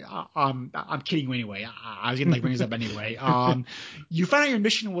 I'm kidding you anyway. I was gonna bring this up anyway. You find out your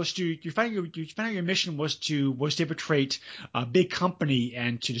mission was to infiltrate a big company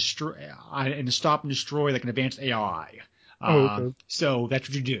and to destroy and to stop and destroy like an advanced AI. Okay. So that's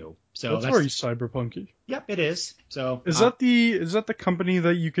what you do. So that's very cyberpunky. Yep, it is. So is that the company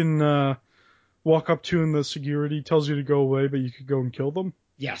that you can walk up to and the security tells you to go away, but you could go and kill them?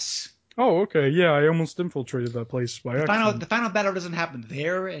 Yes. Oh, okay. Yeah, I almost infiltrated that place by accident. The final battle doesn't happen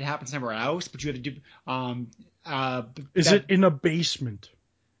there; it happens somewhere else. But you have to do. Is it in a basement?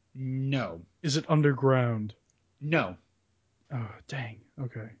 No. Is it underground? No. Oh, dang.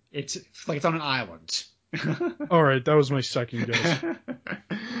 Okay. It's on an island. All right, that was my second guess.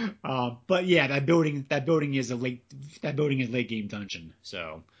 But yeah, that building is late game dungeon.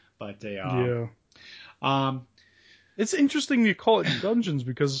 So, but yeah. It's interesting you call it dungeons,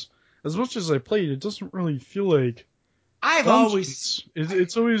 because as much as I played, it doesn't really feel like I've dungeons. always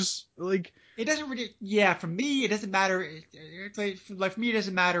it's always like it doesn't really. Yeah, for me, it doesn't matter. It's like for me, it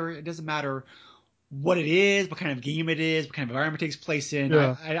doesn't matter. It doesn't matter what it is, what kind of game it is, what kind of environment it takes place in.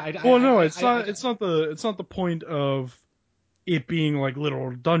 Yeah. It's not the point of it being like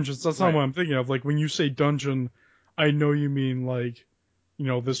literal dungeons. That's not what I'm thinking of. Like, when you say dungeon, I know you mean like,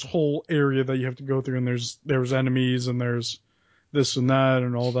 this whole area that you have to go through, and there's enemies and there's this and that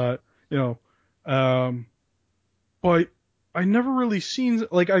and all that, but I never really seen,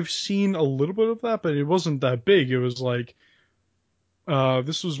 like, I've seen a little bit of that, but it wasn't that big. It was like,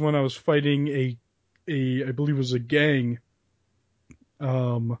 this was when I was fighting I believe it was a gang,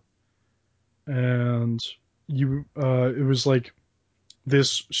 and it was like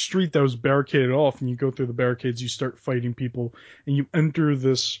this street that was barricaded off, and you go through the barricades, you start fighting people, and you enter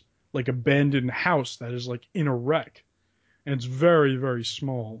this like abandoned house that is like in a wreck, and it's very, very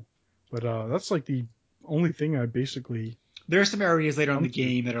small. But that's like the only thing I basically. There are some areas later on in the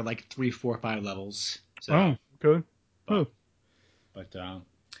game that are like 3, 4, 5 levels. So, oh, okay.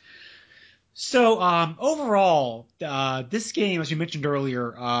 Overall, this game, as you mentioned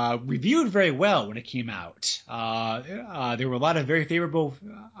earlier, reviewed very well when it came out. There were a lot of very favorable,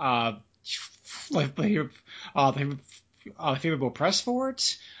 favorable press for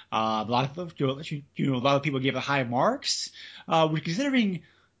it. A lot of people gave it high marks.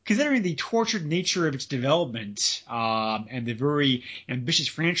 Considering the tortured nature of its development, and the very ambitious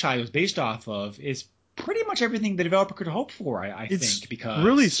franchise it was based off of, is pretty much everything the developer could hope for, I think. Because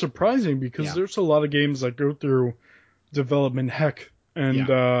really surprising because there's a lot of games that go through development heck,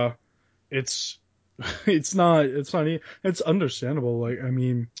 and it's understandable. Like, I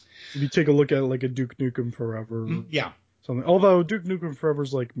mean, if you take a look at like a Duke Nukem Forever, something. Although Duke Nukem Forever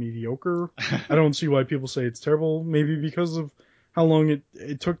is like mediocre, I don't see why people say it's terrible. Maybe because of how long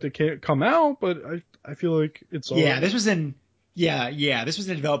it took to come out, but I feel like it's all right. This was in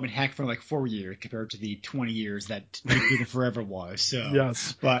development heck for like 4 years compared to the 20 years that Duke Nukem Forever was. So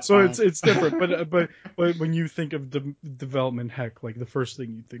yes, but it's different. But when you think of development heck, like the first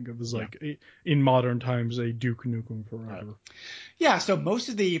thing you think of is like in modern times a Duke Nukem Forever. Yeah, so most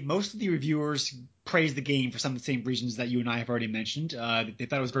of the reviewers praised the game for some of the same reasons that you and I have already mentioned. They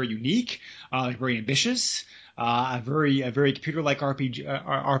thought it was very unique, very ambitious, a very computer-like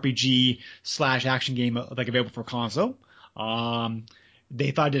RPG / action game like available for console.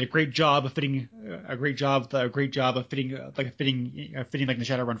 They thought it did a great job of fitting like the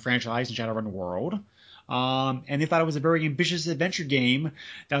Shadowrun franchise and Shadowrun world. And they thought it was a very ambitious adventure game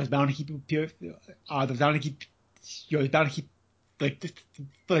that was bound to keep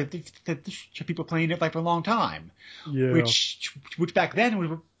people playing it like for a long time. Yeah. Which back then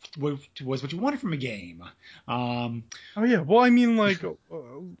was what you wanted from a game. Well, I mean, like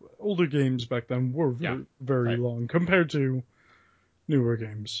older games back then were very long compared to newer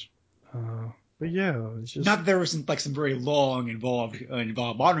games. But yeah, it's just not that there wasn't like some very long involved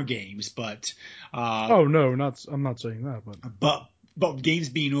modern games, but I'm not saying that, but games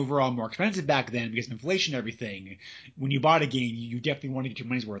being overall more expensive back then because of inflation and everything, when you bought a game, you definitely wanted to get your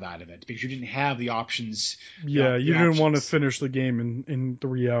money's worth out of it because you didn't have the options. Yeah, you didn't want to finish the game in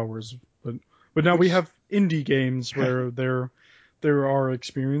 3 hours. But now we have indie games where there are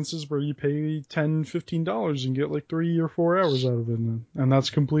experiences where you pay $10, $15 and get like 3 or 4 hours out of it, and that's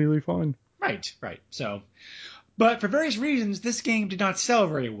completely fine. Right. So, but for various reasons, this game did not sell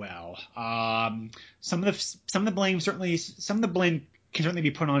very well. Some of the blame can certainly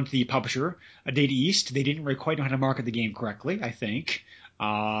be put onto the publisher, Data East. They didn't really quite know how to market the game correctly, I think.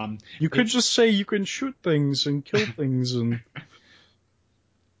 You could just say you can shoot things and kill things, and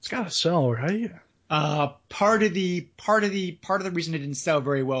it's gotta sell, right? Part of the reason it didn't sell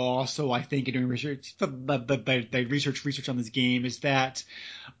very well, also, I think, in doing research, the research on this game is that,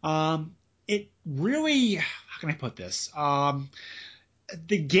 it really, how can I put this?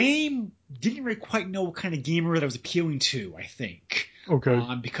 The game didn't really quite know what kind of gamer that it was appealing to, I think. Okay.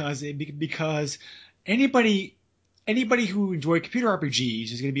 Because anybody who enjoyed computer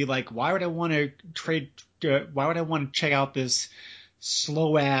RPGs is going to be like, why would I want to check out this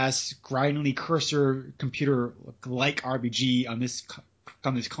slow ass, grindingly cursor computer like RPG on this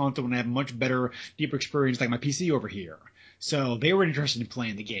console when I have a much better, deeper experience like my PC over here? So they were interested in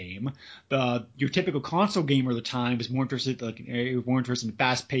playing the game. Your typical console gamer at the time was more interested in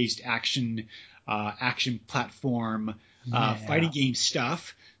fast-paced action platform, fighting game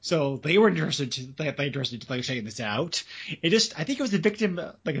stuff. So they were interested to checking this out. I think it was a victim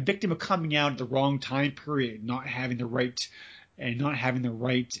of coming out at the wrong time period, not having the right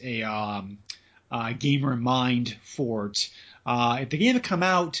gamer in mind for it. If the game had come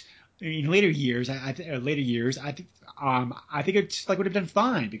out in later years, I think it would have done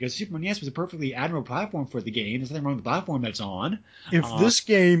fine because Super NES was a perfectly admirable platform for the game. There's nothing wrong with the platform that's on. If this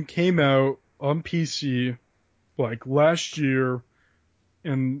game came out on PC like last year,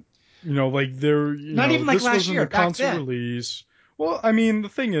 and this wasn't a console release. Well, I mean, the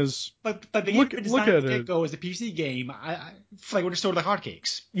thing is, but the game look at it. Go as a PC game. I would have sold the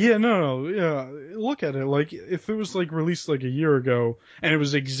hotcakes. Yeah, look at it. Like if it was like released like a year ago, and it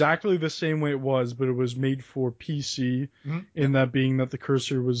was exactly the same way it was, but it was made for PC, in that being that the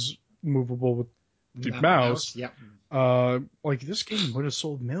cursor was movable with the mouse. Yep. Like this game would have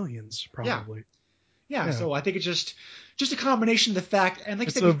sold millions, probably. Yeah. So I think it's just a combination of the fact, and like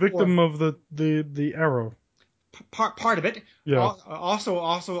it's I said a victim of the arrow. part of it. Yeah. Also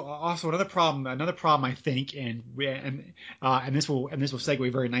another problem I think, and this will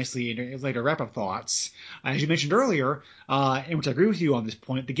segue very nicely into later wrap up thoughts. As you mentioned earlier, and which I agree with you on this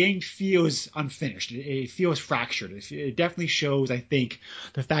point, the game feels unfinished. It feels fractured. It definitely shows, I think,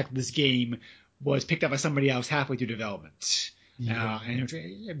 the fact that this game was picked up by somebody else halfway through development. Yeah.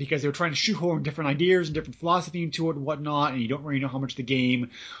 And because they were trying to shoehorn different ideas and different philosophy into it and whatnot, and you don't really know how much the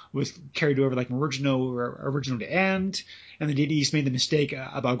game was carried over like from original to end. And they did made the mistake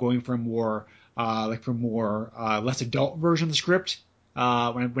about going for less adult version of the script. When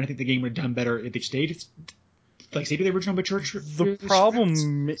I think the game would have done better if they stayed with the original mature. The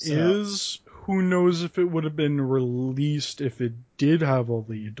problem is, who knows if it would have been released if it did have all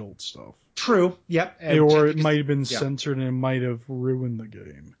the adult stuff. True. Yep. Or it might have been censored and it might have ruined the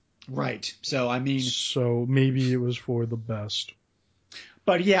game. Right. So, I mean... So, maybe it was for the best.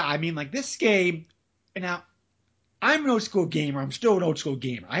 But yeah, I mean, like, this game... Now, I'm an old school gamer. I'm still an old school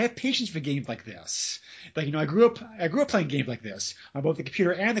gamer. I have patience for games like this. Like, I grew up playing games like this on both the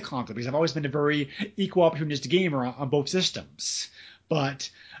computer and the console because I've always been a very equal opportunistic gamer on both systems.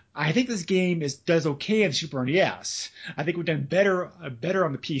 But I think this game does okay on Super NES. I think we've done better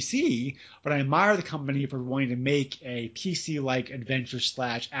on the PC, but I admire the company for wanting to make a PC-like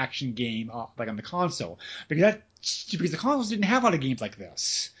adventure/action game like on the console because the consoles didn't have a lot of games like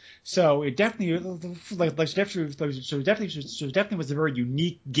this. So it definitely was a very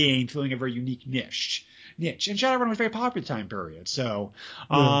unique game, filling a very unique niche. And Shadowrun was very popular at the time period. So,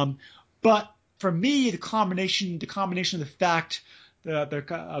 but for me, the combination of the fact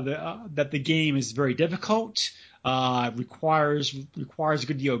that the game is very difficult, requires a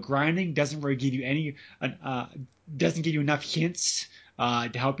good deal of grinding, doesn't really give you doesn't give you enough hints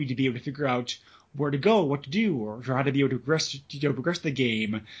to help you to be able to figure out where to go, what to do, or how to be able to progress the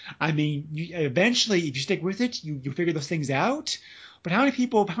game. I mean, eventually, if you stick with it, you figure those things out. But how many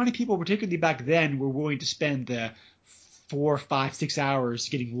people, particularly back then, were willing to spend the 4, 5, 6 hours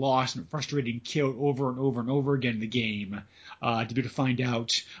getting lost and frustrated and killed over and over and over again in the game to be able to find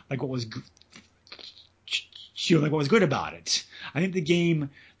out like what was good about it? I think the game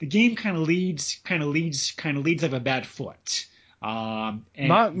kind of leads like a bad foot. And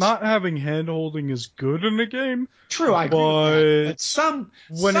not having hand holding is good in a game. True, I agree with that. But some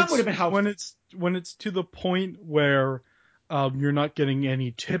would have been helpful. When it's to the point where you're not getting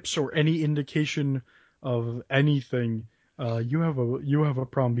any tips or any indication of anything, you have a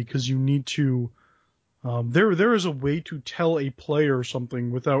problem because you need to. There is a way to tell a player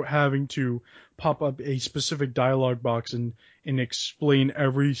something without having to pop up a specific dialogue box and explain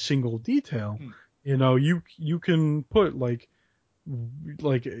every single detail. You know, you can put like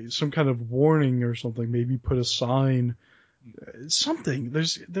some kind of warning or something, maybe put a sign, something.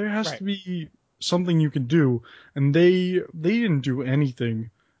 There has to be something you can do, and they didn't do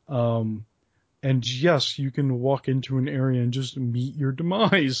anything. And yes, you can walk into an area and just meet your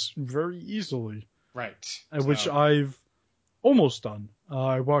demise very easily. Right. Which I've almost done.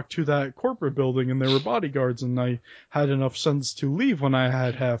 I walked to that corporate building and there were bodyguards, and I had enough sense to leave when I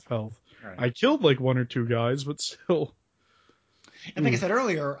had half health. Right. I killed like 1 or 2 guys, but still. And like I said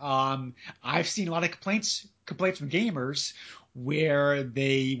earlier, I've seen a lot of complaints from gamers where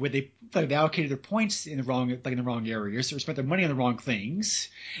they allocated their points in the wrong areas or spent their money on the wrong things.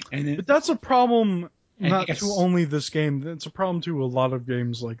 But that's a problem not to only this game. It's a problem to a lot of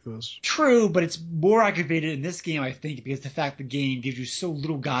games like this. True, but it's more aggravated in this game, I think, because the fact the game gives you so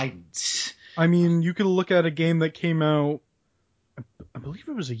little guidance. I mean, you could look at a game that came out, I believe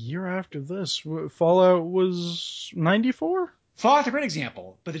it was a year after this. Fallout was 94? Fallout's a great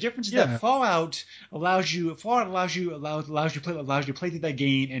example, but the difference is that Fallout allows you to play through that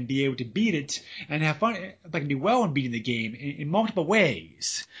game and be able to beat it and have fun, like do well in beating the game in multiple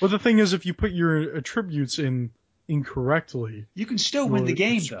ways. Well, the thing is, if you put your attributes in incorrectly, you can still win the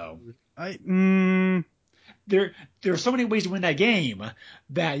game, though. There are so many ways to win that game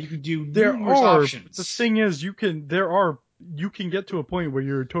that you can do numerous options. The thing is, you can get to a point where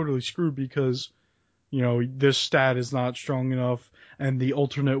you're totally screwed because, you know, this stat is not strong enough, and the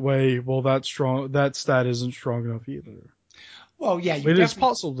alternate way, well, that stat isn't strong enough either. Well, yeah, it is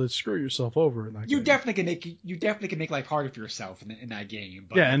possible to screw yourself over in that game. You definitely can make life harder for yourself in that game.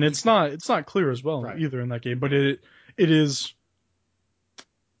 But yeah, and it's not clear as well either in that game, but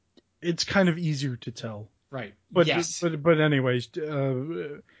it's kind of easier to tell. Right. But yes. But anyways,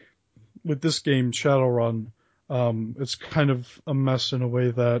 with this game Shadowrun, it's kind of a mess in a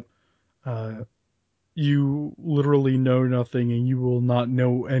way that you literally know nothing and you will not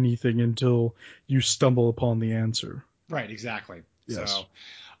know anything until you stumble upon the answer. Right, exactly. Yes. So,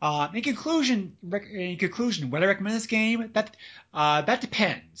 In conclusion, would I recommend this game? That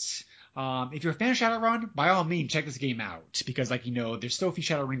depends. If you're a fan of Shadowrun, by all means, check this game out because, there's so few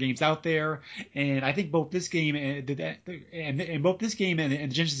Shadowrun games out there, and I think both this game and both this game and the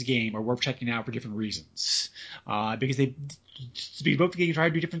Genesis game are worth checking out for different reasons. Because both games try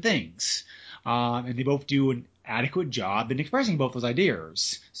to do different things, and they both do an adequate job in expressing both those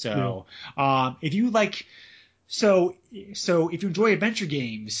ideas. So, if you like. So if you enjoy adventure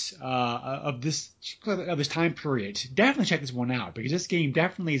games of this time period, definitely check this one out because this game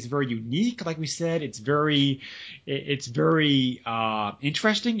definitely is very unique. Like we said, it's very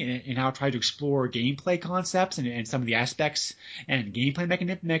interesting in how it tries to explore gameplay concepts and some of the aspects and gameplay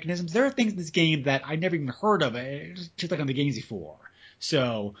mechanisms. There are things in this game that I never even heard of, just like on the games before.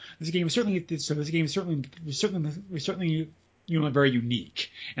 So this game is certainly very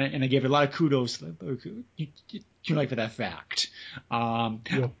unique, and I give it a lot of kudos for that fact.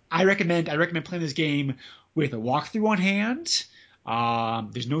 I recommend playing this game with a walkthrough on hand.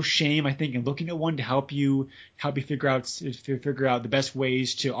 There's no shame, I think, in looking at one to help you figure out the best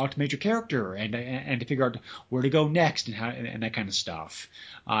ways to automate your character and to figure out where to go next and that kind of stuff.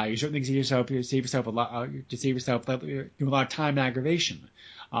 You certainly can save yourself a lot of time and aggravation.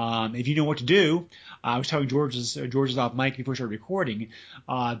 If you know what to do, I was telling George's off mic before we started recording.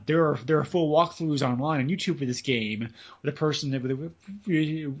 There are full walkthroughs online on YouTube for this game with a person where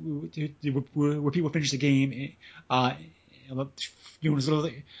people finish the game. As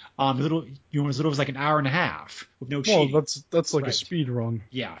little as like an hour and a half with no cheating. Well, that's like a speed run.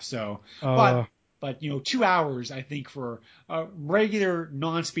 Yeah. So, but 2 hours, I think, for a regular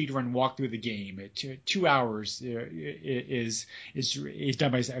non-speed run walk through the game, 2 hours is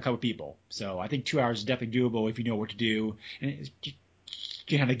done by a couple of people. So I think 2 hours is definitely doable if you know what to do and you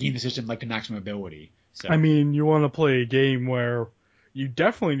can kind of game the system like to maximum ability. So I mean, you want to play a game where you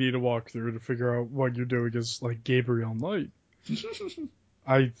definitely need a walkthrough to figure out what you're doing is like Gabriel Knight.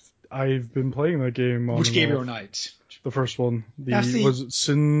 I've been playing that game on Which Gabriel Knight? The first one. Was it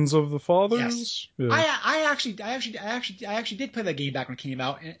Sins of the Fathers? Yes. Yeah. I actually did play that game back when it came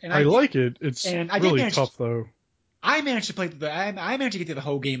out, and I like it. It's really tough though. I managed to get through the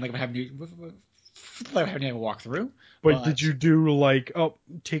whole game like having to have a walkthrough. But did you do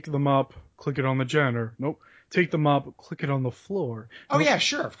take them up, click it on the janitor? Nope. Take them up, click it on the floor. Oh, yeah,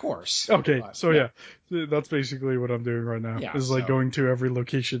 sure, of course. Okay, that's basically what I'm doing right now. Yeah, is going to every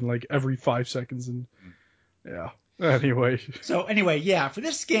location every 5 seconds and Anyway. So for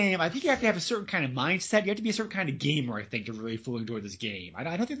this game, I think you have to have a certain kind of mindset. You have to be a certain kind of gamer, I think, to really fully enjoy this game. I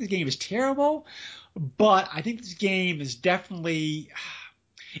don't think this game is terrible, but I think this game is definitely.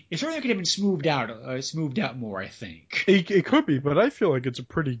 It certainly could have been smoothed out more, I think. It could be, but I feel like it's a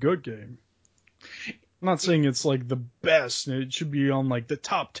pretty good game. I'm not saying it's the best. It should be on the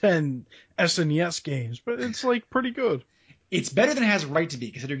top 10 SNES games, but it's pretty good. It's better than it has a right to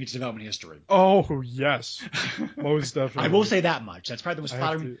be, considering its development history. Oh yes, most definitely. I will say that much. That's probably the most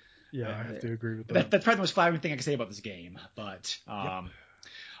flattering. I have to agree with that. That's probably the most flattering thing I can say about this game. So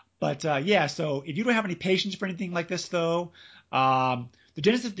if you don't have any patience for anything like this, though, the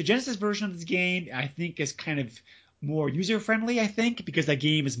Genesis version of this game, I think, is kind of more user friendly, I think, because that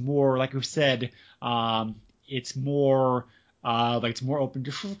game is more, like we've said, it's more it's more open,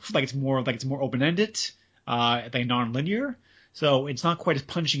 it's more open ended, non-linear. So it's not quite as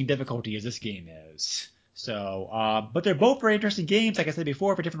punishing in difficulty as this game is. So, but they're both very interesting games, like I said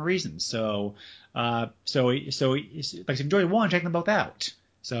before, for different reasons. So if you enjoy one, check them both out.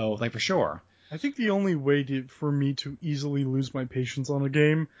 So, for sure. I think the only way for me to easily lose my patience on a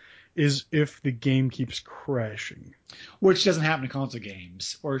game is if the game keeps crashing. Which doesn't happen in console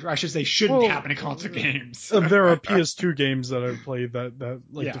games. Or I should say shouldn't happen in console games. There are PS2 games that I've played that to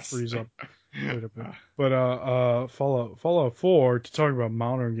freeze up quite a bit. But Fallout 4, to talk about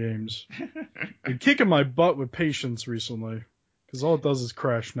modern games, you're kicking my butt with patience recently. Because all it does is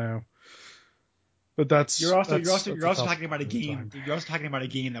crash now. But that's you're also talking about a game. You're also talking about a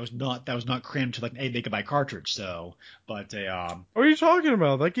game that was not crammed to an 8 megabyte cartridge. So, but what are you talking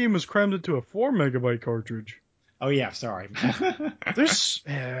about? That game was crammed into a 4 megabyte cartridge. Oh yeah, sorry.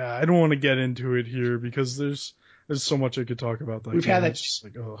 I don't want to get into it here because there's so much I could talk about that. We've had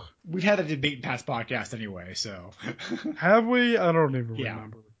that debate in past podcasts anyway. So have we? I don't even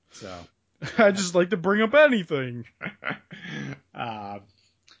remember. So I just like to bring up anything. I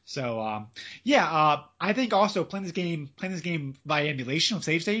think also playing this game via emulation of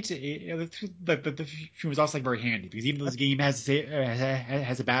save states, the feature was also very handy because even though this game has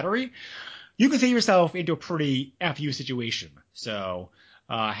a battery, you can save yourself into a pretty FU situation. So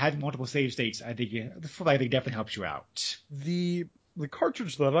having multiple save states, I think definitely helps you out. The the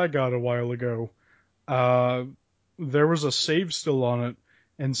cartridge that I got a while ago, there was a save still on it,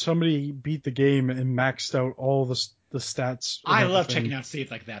 and somebody beat the game and maxed out all the stats. I love checking out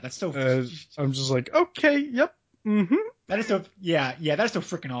saves like that. That's so. I'm just like, okay, yep, mm-hmm. That is so. Yeah, that is so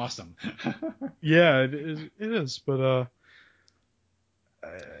freaking awesome. Yeah, it is, but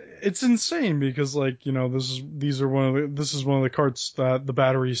it's insane because, like, you know, this is one of the carts that the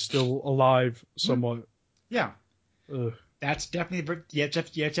battery's still alive somewhat. Yeah. Ugh. That's definitely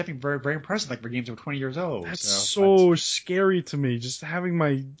definitely very, very impressive. Like for games that were 20 years old. That's so scary to me. Just having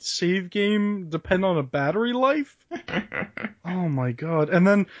my save game depend on a battery life. Oh my god! And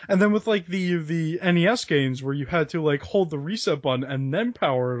then with like the NES games where you had to like hold the reset button and then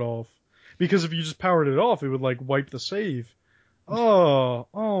power it off, because if you just powered it off, it would like wipe the save.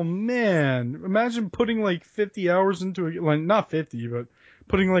 Oh man! Imagine putting like 50 hours into a, like, not 50, but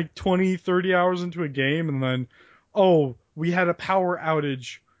putting like 20, 30 hours into a game, and then, oh, we had a power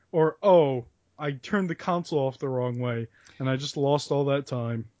outage, or oh, I turned the console off the wrong way, and I just lost all that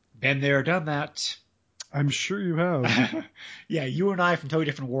time. Been there, done that. I'm sure you have. Yeah, you and I from totally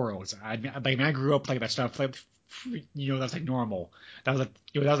different worlds. I grew up like that stuff. Like, you know, that's like normal. That was like,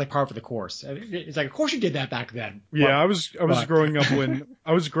 you know, that was like par for the course. It's like, of course you did that back then. Yeah, I was growing up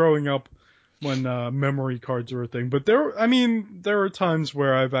when memory cards were a thing. But there are times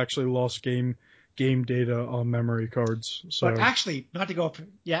where I've actually lost game data on memory cards. So. But actually, not to go off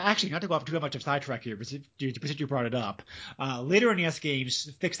too much of sidetrack here, but since you brought it up, later NES games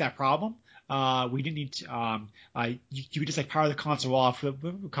fixed that problem. We didn't need to, you could just like power the console off,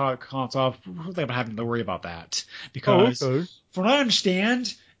 without having to worry about that. Because from what I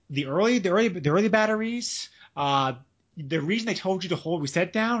understand, the early batteries, the reason they told you to hold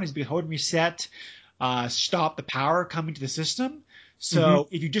reset down is because holding reset stopped the power coming to the system. So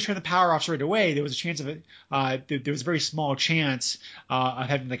if you just turn the power off straight away, there was a chance of it. There was a very small chance of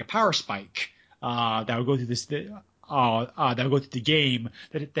having like a power spike that would go through this. That would go through the game.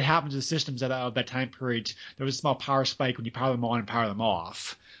 That happens to the systems at that time period. There was a small power spike when you power them on and power them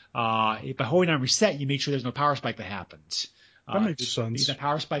off. By holding on reset, you make sure there's no power spike that happens. That makes sense. That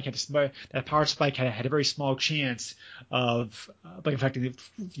power spike had a very small chance of like affecting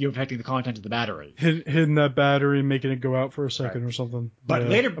the content of the battery. Hitting that battery, making it go out for a second or something. But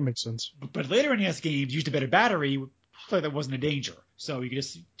later, that makes sense. But later NES games used a better battery, so that wasn't a danger. So you could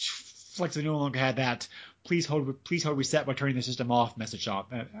just flex it no longer had that. Please hold reset by turning the system off message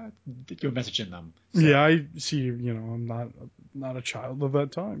your message in them. So, yeah, I see. You know, I'm not a child of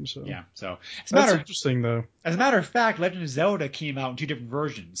that time, so yeah. So that's interesting, though. As a matter of fact, Legend of Zelda came out in two different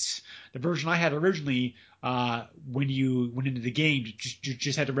versions. The version I had originally, when you went into the game, you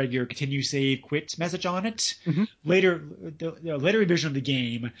just had a regular continue, save, quit message on it. Mm-hmm. Later, the later revision of the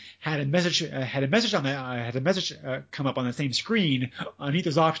game had a message come up on the same screen underneath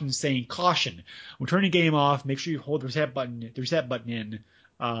those options saying caution. When turning the game off, make sure you hold the reset button in.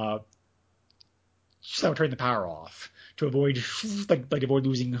 Just turn the power off to avoid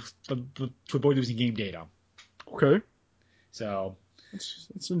losing game data. Okay. So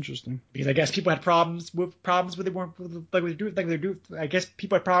that's interesting. Because I guess people had problems with it weren't like they do. I guess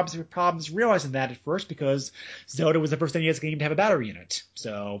people had problems realizing that at first because Zelda was the first NES game to have a battery in it.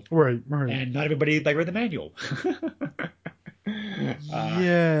 So right. And not everybody read the manual.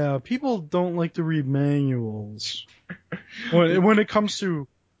 Yeah, people don't like to read manuals when it comes to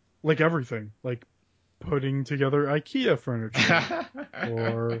like everything, like putting together IKEA furniture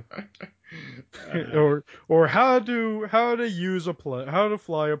or how to use how to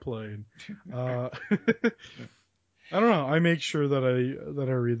fly a plane. I don't know. I make sure that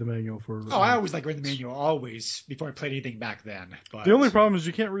I read the manual for. Oh, I always like reading the manual always before I played anything back then. But the only problem is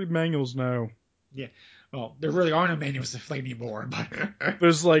you can't read manuals now. Yeah. Well, there really are no manuals to play anymore. But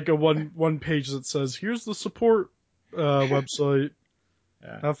there's like a one page that says, "Here's the support website.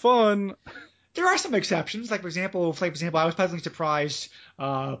 Have fun." There are some exceptions. Like for example, I was pleasantly surprised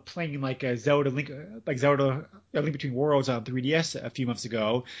playing like Zelda Link Between Worlds on 3DS a few months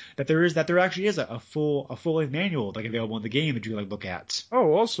ago that there actually is a full length manual like available in the game that you like look at.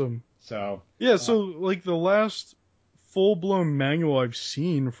 Oh, awesome! So yeah, so like the last full blown manual I've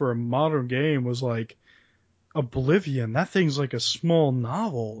seen for a modern game was like Oblivion. That thing's like a small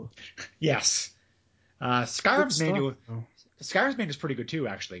novel. Yes. Skyrim's manual is pretty good too,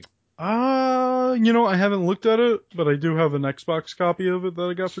 actually. I haven't looked at it, but I do have an Xbox copy of it that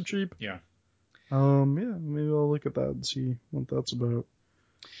I got for cheap. Yeah. Yeah, maybe I'll look at that and see what that's about.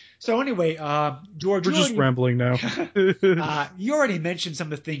 So anyway, George, we're just rambling now. You already mentioned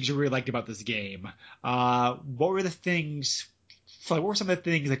some of the things you really liked about this game. What were some of the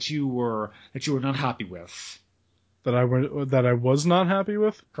things that you were not happy with? that I was not happy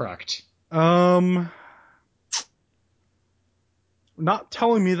with. Correct. Not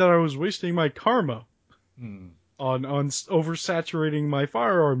telling me that I was wasting my karma on oversaturating my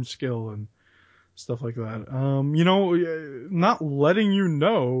firearm skill and stuff like that. Not letting you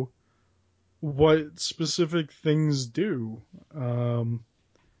know what specific things do.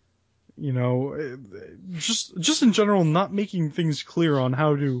 Just in general, not making things clear on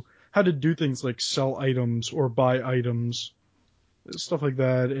how to do things like sell items or buy items, stuff like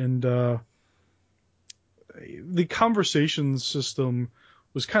that. And the conversation system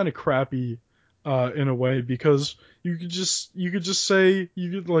was kind of crappy in a way, because you could just say,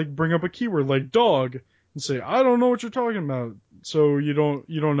 you could like bring up a keyword like dog and say, I don't know what you're talking about. So you don't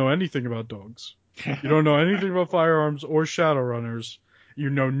know anything about dogs. You don't know anything about firearms or Shadowrunners.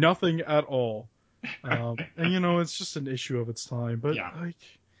 You know nothing at all. And it's just an issue of its time. But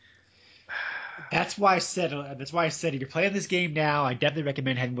That's why I said if you're playing this game now, I definitely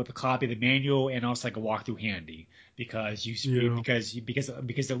recommend having both a copy of the manual and also like a walkthrough handy, because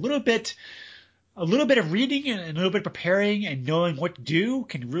because a little bit of reading and a little bit of preparing and knowing what to do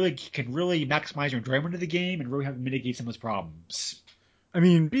can really maximize your enjoyment of the game and really help mitigate some of those problems. I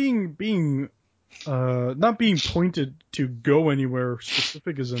mean, being not being pointed to go anywhere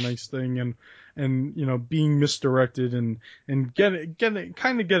specific is a nice thing, and being misdirected and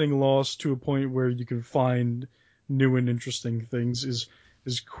getting lost to a point where you can find new and interesting things is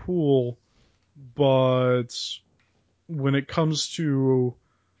cool. But when it comes to,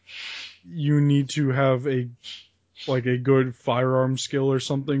 you need to have a good firearm skill or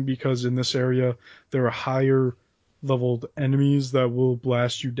something, because in this area there are higher leveled enemies that will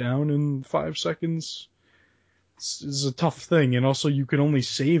blast you down in 5 seconds. It's a tough thing, and also you can only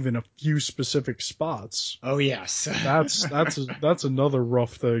save in a few specific spots. Oh yes, that's another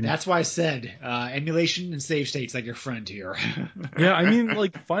rough thing. That's why I said emulation and save states like your friend here. Yeah, I mean,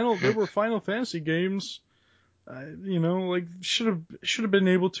 like there were Final Fantasy games, should have been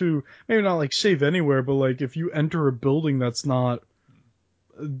able to, maybe not like save anywhere, but like if you enter a building that's not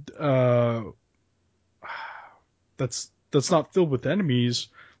that's not filled with enemies,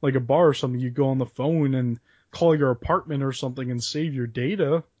 like a bar or something, you go on the phone and call your apartment or something and save your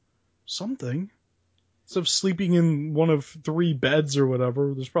data. Something. Instead of sleeping in one of 3 beds or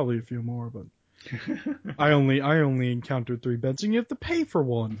whatever. There's probably a few more, but I only encountered 3 beds, and you have to pay for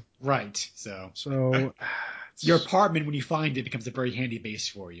one. Right. So your apartment, when you find it, becomes a very handy base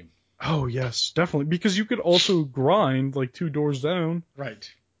for you. Oh yes, definitely, because you could also grind like 2 doors down.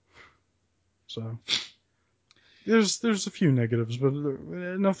 Right. So there's a few negatives, but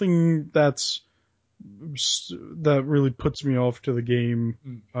nothing that really puts me off to the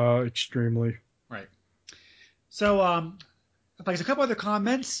game extremely. Right. So there's a couple other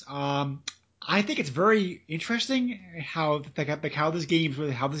comments. I think it's very interesting how this game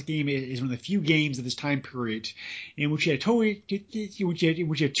is one of the few games of this time period in which you had totally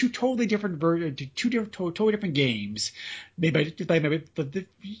different games made by 2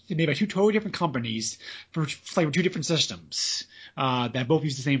 totally different companies for 2 different systems that both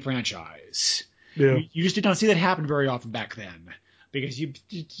use the same franchise. Yeah. You just did not see that happen very often back then. Because it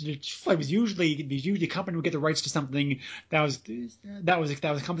was usually the company would get the rights to something that was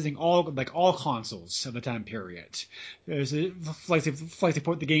encompassing all consoles of the time period. It was like they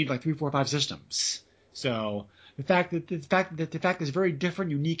put the game to 3, 4, 5 systems. So the fact that there's very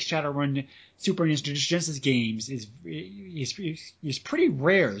different, unique Shadowrun Super NES Genesis games is pretty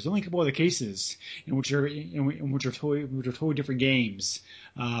rare. There's only a couple other cases in which are totally different games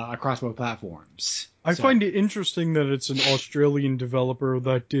across both platforms. I find it interesting that it's an Australian developer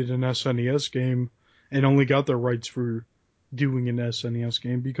that did an SNES game and only got their rights for doing an SNES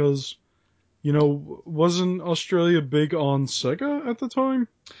game, because, wasn't Australia big on Sega at the time?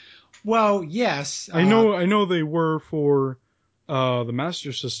 Well, yes. I know they were for the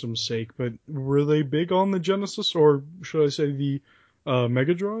Master System's sake, but were they big on the Genesis, or should I say the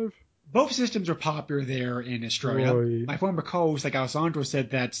Mega Drive? Both systems are popular there in Australia. Right. My former co-host, Alessandro,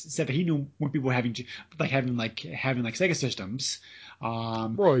 said that he knew more people having Sega systems.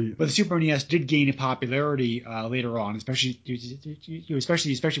 Right. But the Super NES did gain in popularity later on, especially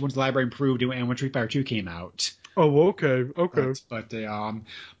once the library improved and when Street Fighter 2 came out. Oh, okay.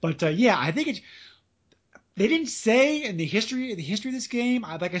 But yeah, I think they didn't say in the history of this game.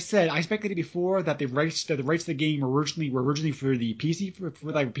 Like I said, I speculated before that the rights to the game were originally for the PC for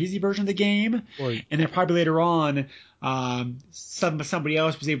the PC version of the game, right. And then probably later on, somebody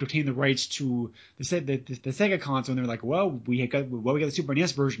else was able to obtain the rights to the Sega console, and they're like, well, we got the Super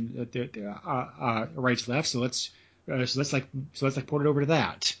NES version rights left, so let's let's port it over to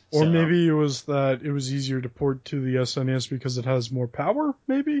that. Or maybe it was that it was easier to port to the SNES because it has more power.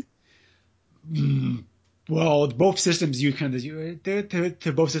 Maybe. Well, both systems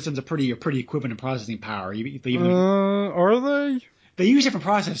both systems are pretty equivalent in processing power. Are they? They use different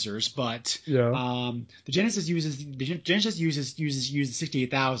processors, but Yeah. the Genesis uses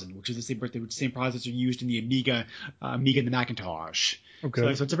 68000, which is the same processor used in the Amiga and the Macintosh.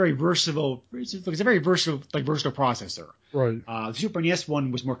 Okay. So it's a very versatile processor. Right. The Super NES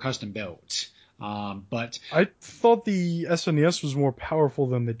one was more custom built. But I thought the SNES was more powerful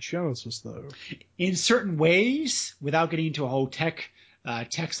than the Genesis, though. in certain ways, without getting into a whole tech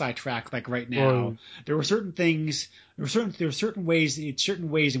sidetrack like right now, Right. there were certain things. There were certain ways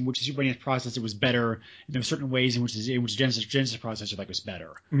in which the Super NES processor was better, and there were certain ways in which the Genesis processor was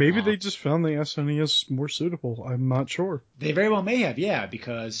better. Maybe they just found the SNES more suitable. I'm not sure. They very well may have, yeah,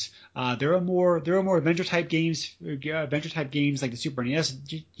 because there are more adventure type games like the Super NES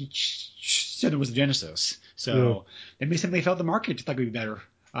than there was the Genesis. So they may simply felt the market would be better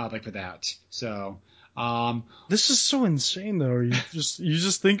for that. So this is so insane, though. You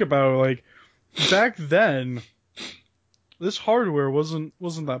just think about it, like back then, this hardware wasn't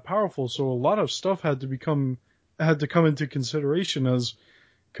that powerful, so a lot of stuff had to come into consideration as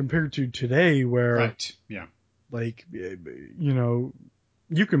compared to today, where right, yeah, like you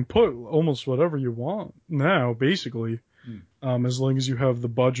can put almost whatever you want now, basically, as long as you have the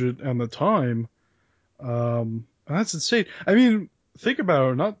budget and the time. That's insane. I mean, think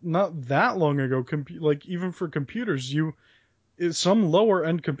about it. Not that long ago, like even for computers, some lower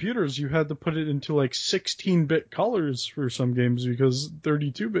end computers, you had to put it into like 16-bit colors for some games because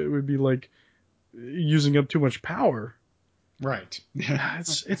 32-bit would be like using up too much power. right.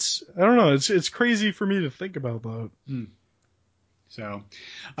 It's I don't know. It's crazy for me to think about that. So,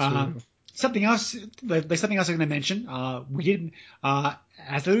 something else I'm going to mention. We did,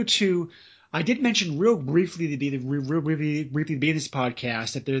 as alluded to, I did mention real briefly to be in this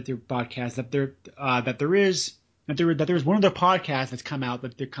podcast that there is one other podcast that's come out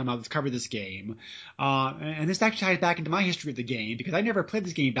that's covered this game, and this actually ties back into my history of the game because I never played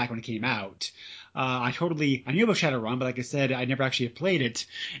this game back when it came out. I knew about Shadowrun, but like I said, I never actually played it,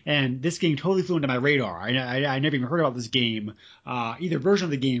 and this game totally flew into my radar. I never even heard about this game, either version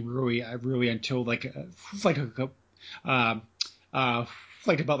of the game really until about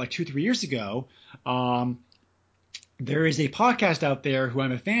 2-3 years ago. There is a podcast out there who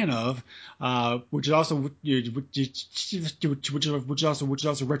I'm a fan of, which is also retro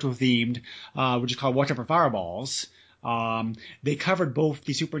themed, which is called Watch Out for Fireballs. They covered both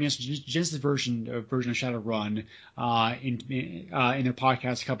the Super NES Genesis version of Shadowrun in their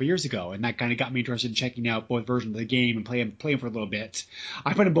podcast a couple years ago, and that kind of got me interested in checking out both versions of the game and playing for a little bit.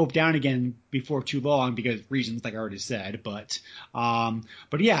 I put them both down again before too long because reasons like I already said, but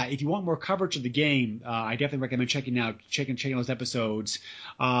yeah, if you want more coverage of the game, I definitely recommend checking those episodes.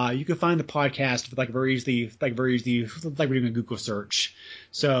 You can find the podcast very easily like doing a Google search.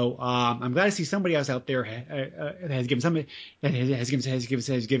 So I'm glad to see somebody else out there has given some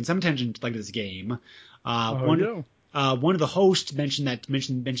attention to this game. One of the hosts mentioned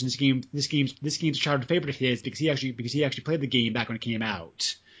this game's a childhood favorite of his because he actually played the game back when it came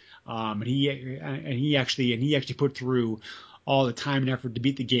out. And he actually put through all the time and effort to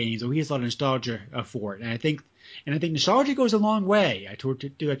beat the game, so he has a lot of nostalgia for it. And I think nostalgia goes a long way toward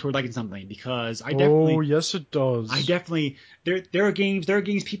liking something because I definitely. Oh yes, it does. I definitely there are games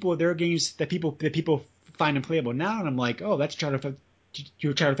that people find unplayable now, and I'm like, oh, that's our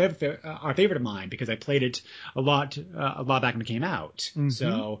favorite of mine because I played it a lot back when it came out. Mm-hmm.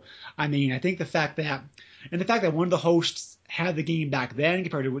 So I mean, I think the fact that one of the hosts had the game back then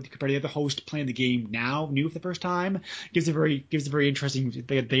compared to the other host playing the game now, new for the first time, gives a very interesting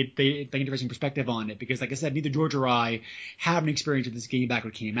interesting perspective on it because, like I said, neither George or I have an experience with this game back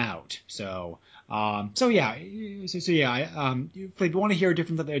when it came out. So if you want to hear a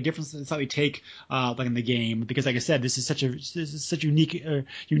different slightly take in the game, because like I said, this is such a unique and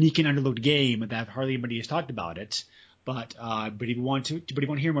underlooked game that hardly anybody has talked about it. But if you want to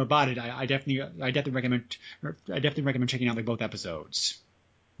hear more about it, I definitely recommend checking out both episodes.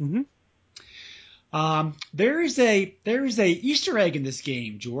 Mm-hmm. There is a Easter egg in this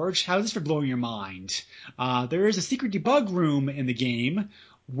game, George. How is this for blowing your mind? There is a secret debug room in the game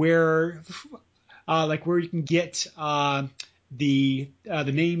where you can get the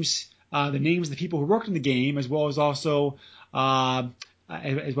names of the people who worked in the game, as well as also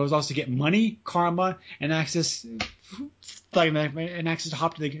get money, karma, and access to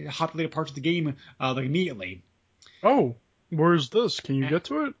hop to later parts of the game immediately. Oh, Where's this? Can you get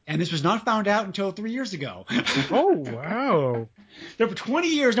to it? And this was not found out until 3 years ago. Oh, wow. So for 20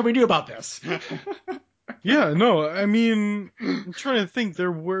 years, nobody knew about this. Yeah, no, I mean, I'm trying to think.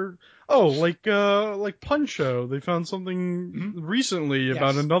 There were like Punch-Out. They found something recently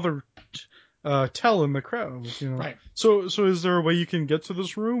about another tell in the crowd. Right. So is there a way you can get to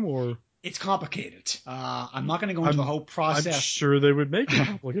this room, or? It's complicated. I'm not going to go into the whole process. I'm sure they would make it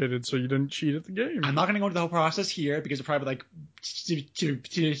complicated so you didn't cheat at the game. I'm not going to go into the whole process here because it's probably like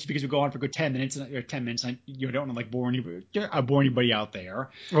because we go on for a good 10 minutes or 10 minutes. And you don't want to like bore anybody out there.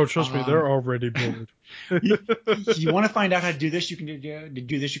 Oh, trust me, they're already bored. You want to find out how to do this? You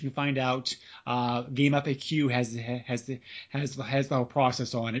can find out. Game FAQ has the whole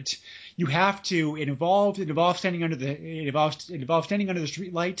process on it. You have to. It involves standing under the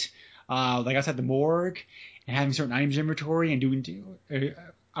street light. Like outside the morgue, and having certain items in inventory, and doing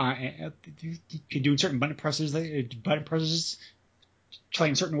certain button presses, trying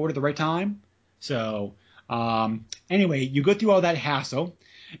in certain order at the right time. So, anyway, you go through all that hassle,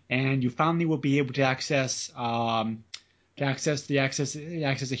 and you finally will be able to access a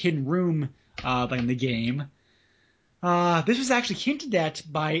hidden room in the game. This was actually hinted at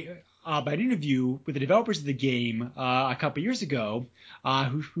by an interview with the developers of the game a couple years ago,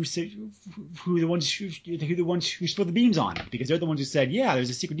 who the ones who spilled the beans on it, because they're the ones who said, yeah, there's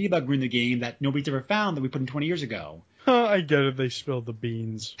a secret debug room in the game that nobody's ever found that we put in 20 years ago. I get it. They spilled the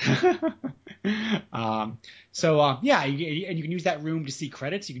beans. And you can use that room to see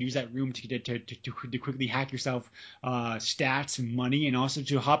credits. You can use that room to quickly hack yourself stats and money, and also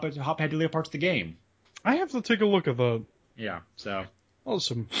to hop ahead to later parts of the game. I have to take a look at that. Yeah. So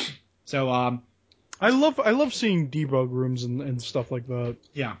awesome. So I love seeing debug rooms and stuff like that.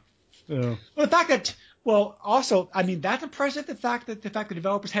 Yeah. Yeah. Well, the fact that also, I mean, that's impressive. The fact that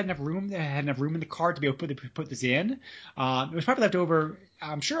developers had enough room in the card to be able to put this in. It was probably left over.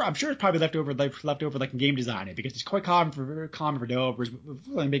 I'm sure it's probably left over like in game designing, because it's quite common for developers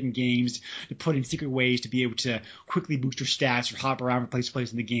making games to put in secret ways to be able to quickly boost your stats or hop around from place to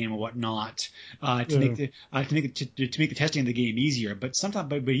place in the game or whatnot to make the testing of the game easier. But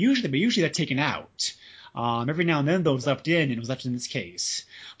usually that's taken out. Every now and then those left in, and it was left in this case.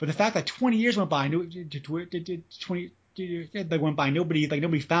 But the fact that 20 years went by, nobody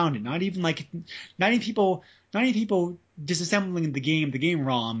found it. Not even people disassembling the game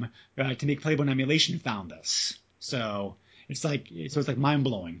ROM to make playable emulation found this. So it's like mind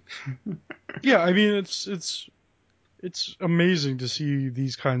blowing. Yeah, I mean it's amazing to see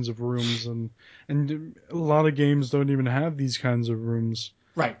these kinds of rooms, and a lot of games don't even have these kinds of rooms.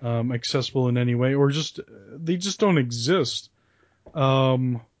 Right. Accessible in any way, or they just don't exist.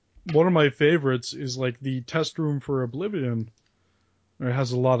 One of my favorites is like the test room for Oblivion. It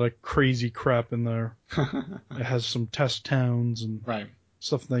has a lot of crazy crap in there. It has some test towns and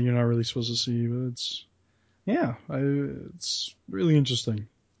stuff that you're not really supposed to see, but it's really interesting.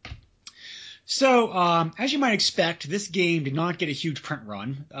 So, as you might expect, this game did not get a huge print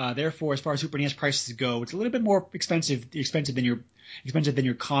run. Therefore, as far as Super NES prices go, it's a little bit more expensive than your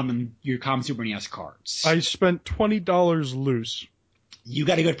common Super NES cards. I spent $20 loose. You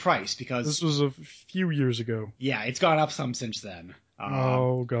got a good price, because this was a few years ago. Yeah, it's gone up some since then.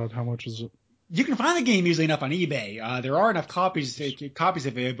 Oh God, how much is it? You can find the game easily enough on eBay. There are enough copies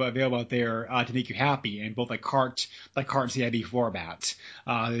available out there to make you happy in both like cart and CIB format.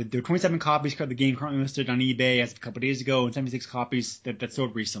 There are 27 copies of the game currently listed on eBay as of a couple of days ago, and 76 copies that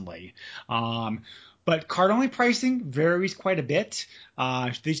sold recently. But card-only pricing varies quite a bit.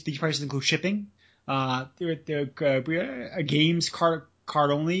 These prices include shipping. Games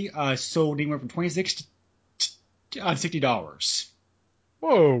card-only sold anywhere from $26 to $60.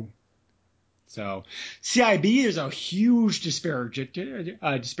 Whoa. So CIB, there's a huge disparity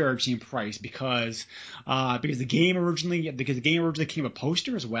in price because the game originally came with a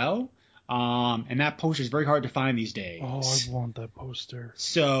poster as well. And that poster is very hard to find these days. Oh, I want that poster.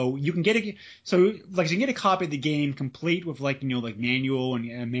 So you can get a copy of the game complete with manual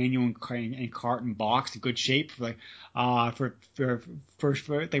and cart and box in good shape for for cheap as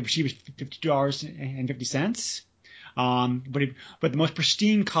 $50.50. But the most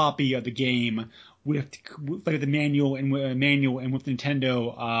pristine copy of the game with the manual and with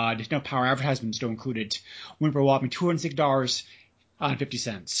Nintendo Power advertisement still included went for a whopping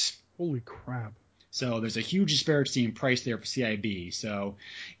 $206.50. Holy crap. So there's a huge disparity in price there for CIB. So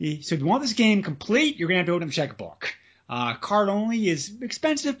if you want this game complete, you're gonna have to open up a checkbook. Card only is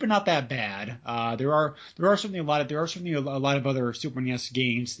expensive, but not that bad. There are certainly a lot of other Super NES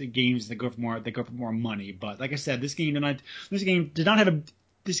games that go for more money. But like I said, this game did not have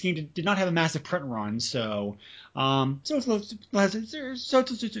this game did not have a massive print run, so it's a little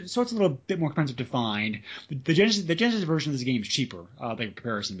bit more expensive to find. The Genesis version of this game is cheaper by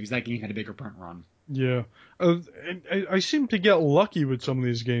comparison because that game had a bigger print run. Yeah. I seem to get lucky with some of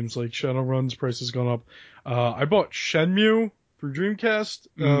these games, like Shadowrun's price has gone up. I bought Shenmue for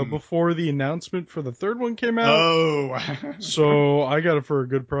Dreamcast before the announcement for the third one came out. Oh. So I got it for a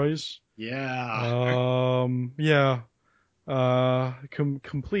good price. Yeah. Yeah.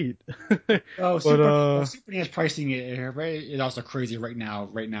 Complete. Super NES pricing is also crazy right now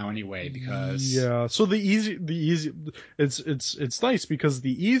anyway, because yeah. So the easy it's nice because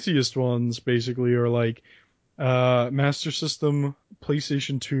the easiest ones basically are like Master System,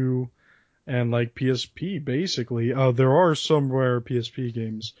 PlayStation 2, and like PSP basically. There are some rare PSP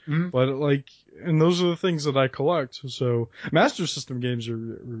games, but like, and those are the things that I collect. So Master System games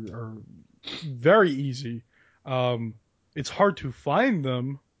are very easy. It's hard to find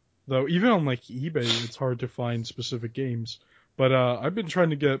them, though. Even on like eBay, it's hard to find specific games. But I've been trying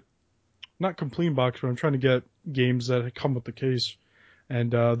to get not complete box, but I'm trying to get games that come with the case.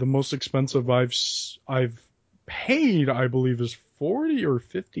 And the most expensive I've paid, I believe, is $40 or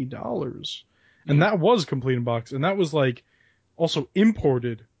 $50, and that was complete in box, and that was like also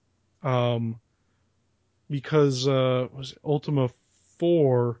imported, because was Ultima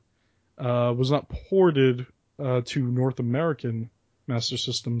 4 was not ported to North American Master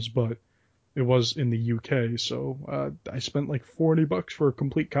Systems, but it was in the UK. So I spent like $40 for a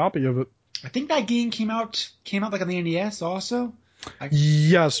complete copy of it. I think that game came out like on the NES also.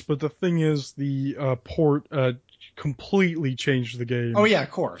 Yes, but the thing is, the port completely changed the game. Oh yeah, of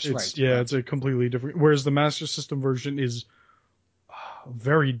course, right. Yeah, right. it's a completely different. Whereas the Master System version is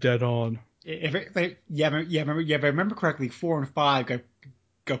very dead on. If I remember correctly, 4 and 5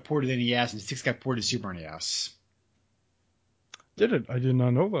 got ported to NES, and 6 got ported to Super NES. Did it? I did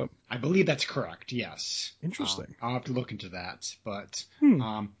not know that. I believe that's correct. Yes. Interesting. I'll have to look into that. But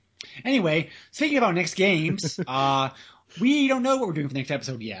anyway, speaking about next games, we don't know what we're doing for the next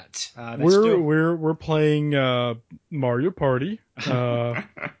episode yet. We're playing Mario Party. That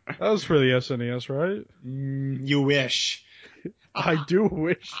was for the SNES, right? You wish. I do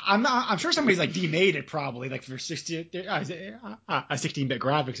wish. I'm sure somebody's like demade it probably, like for 16-bit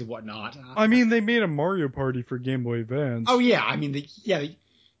graphics and whatnot. I mean, they made a Mario Party for Game Boy Advance. Oh yeah, I mean, they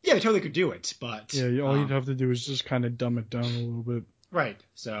totally could do it, but yeah, all you'd have to do is just kind of dumb it down a little bit. Right.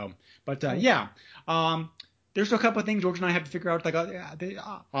 So, but yeah. There's still a couple of things George and I have to figure out, like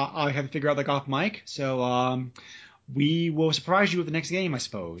I have to figure out like off mic. So we will surprise you with the next game, I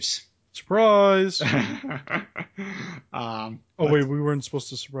suppose. Surprise! Wait, we weren't supposed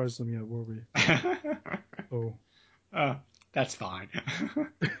to surprise them yet, were we? That's fine.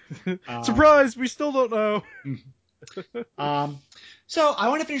 Surprise! We still don't know. So I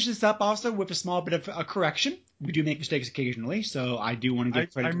want to finish this up also with a small bit of a correction. We do make mistakes occasionally, so I do want to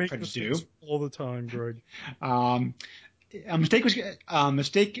give credit. I make credit mistakes due all the time, Greg. A mistake was kind of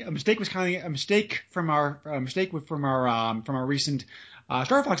a mistake from our recent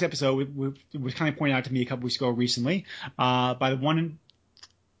Star Fox episode. Was kind of pointed out to me a couple weeks ago recently by the one and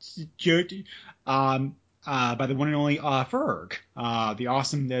only Ferg, the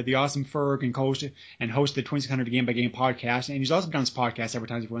awesome Ferg and host of the 2600 Game by Game podcast, and he's also done this podcast several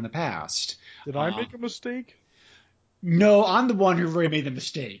times before in the past. Did I make a mistake? No, I'm the one who really made the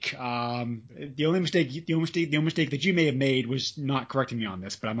mistake. The only mistake that you may have made was not correcting me on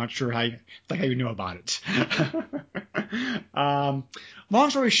this, but I'm not sure how you know about it. Long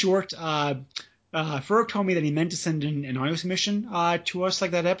story short, Ferg told me that he meant to send in an audio submission to us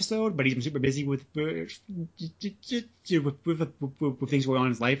like that episode, but he's been super busy with things going on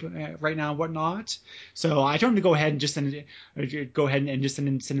in his life right now and whatnot. So I told him to go ahead and just send in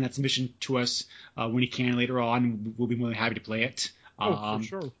that submission to us when he can later on. We'll be more than happy to play it. For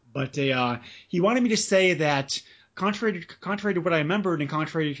sure. But he wanted me to say that contrary to what I remembered and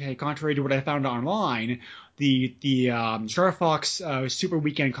contrary to what I found online, the Star Fox Super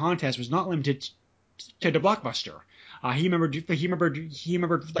Weekend contest was not limited to the Blockbuster. He remembered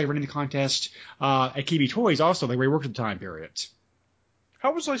like running the contest at KB Toys also, like where he worked at the time period.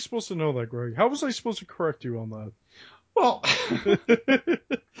 How was I supposed to know that, Greg? How was I supposed to correct you on that? Well,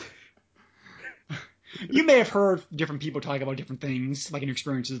 You may have heard different people talk about different things, like in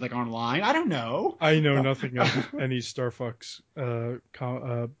experiences, like online. I don't know. I know nothing of any Star Fox. I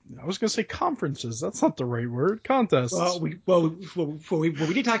was gonna say conferences. That's not the right word. Contests. Well,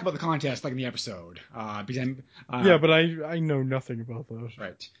 we did talk about the contest, like in the episode. Because yeah, but I know nothing about those.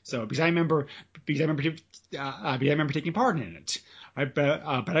 Right. So because I remember taking part in it. But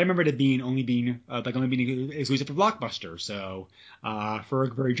I remember it only being exclusive to Blockbuster. So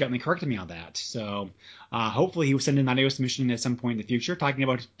Ferg very gently corrected me on that. So hopefully he will send an audio submission at some point in the future, talking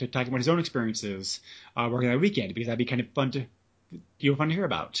about his own experiences working that weekend, because that'd be kind of fun to hear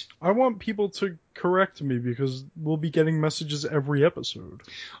about. I want people to correct me because we'll be getting messages every episode.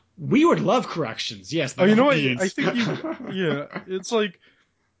 We would love corrections. Yes. Oh, you know what? I think it's like,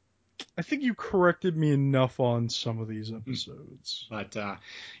 I think you corrected me enough on some of these episodes. But,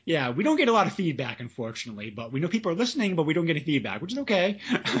 yeah, we don't get a lot of feedback, unfortunately. But we know people are listening, but we don't get any feedback, which is okay.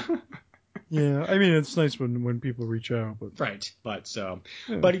 Yeah, I mean, it's nice when people reach out. But... Right, but yeah.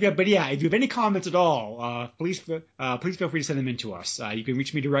 But yeah, if you have any comments at all, please feel free to send them in to us. You can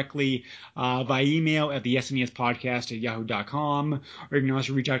reach me directly via email at the SNESpodcast@yahoo.com, or you can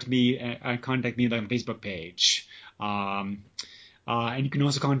also reach out to me and contact me on the Facebook page. And you can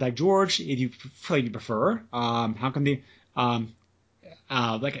also contact George if you prefer. How can they how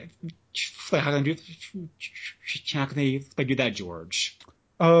can they do that, George?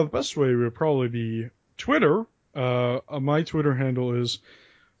 The best way would probably be Twitter. My Twitter handle is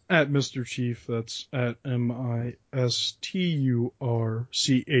at Mr. Chief. That's at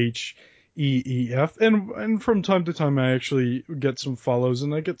MISTURCHEEF. And from time to time, I actually get some follows,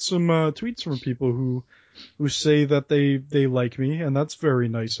 and I get some tweets from people who say that they like me, and that's very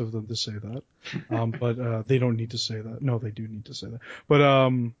nice of them to say that. But they don't need to say that. No, they do need to say that. But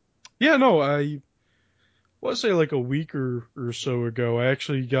yeah, no, I want to say like a week or so ago, I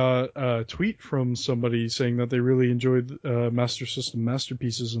actually got a tweet from somebody saying that they really enjoyed Master System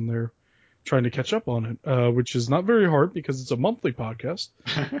Masterpieces, and they're trying to catch up on it, which is not very hard because it's a monthly podcast.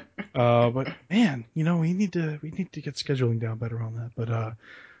 But man, we need to get scheduling down better on that. But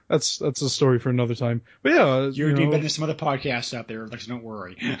that's a story for another time. But yeah, you're doing better than some other podcasts out there, so don't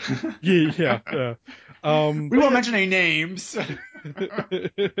worry. yeah. We won't mention any names,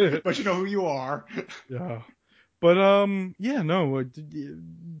 but you know who you are. Yeah. But yeah, no,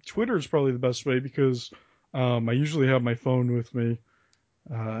 Twitter is probably the best way because I usually have my phone with me,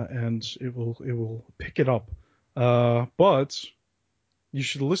 and it will pick it up. But you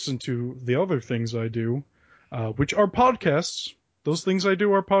should listen to the other things I do, which are podcasts. Those things I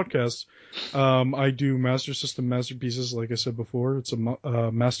do are podcasts. I do Master System Masterpieces, like I said before. It's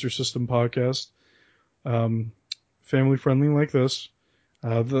a Master System podcast, family friendly like this.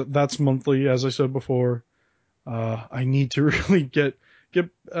 That's monthly, as I said before. I need to really get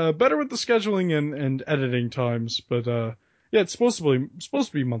better with the scheduling and editing times, but yeah, it's supposed to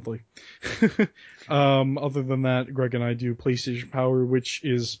be monthly. Other than that, Greg and I do PlayStation Power, which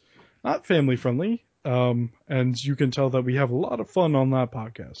is not family friendly. And you can tell that we have a lot of fun on that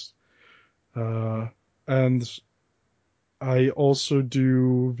podcast. And I also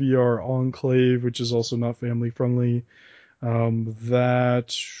do VR Enclave, which is also not family friendly.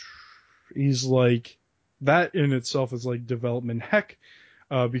 That is like, that in itself is like development heck,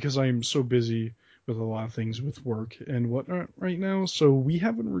 because I am so busy with a lot of things with work and whatnot right now, so we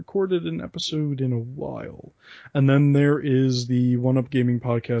haven't recorded an episode in a while. And then there is the One Up Gaming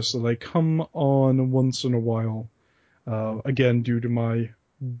podcast that I come on once in a while, again, due to my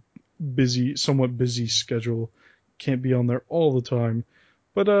somewhat busy schedule. Can't be on there all the time.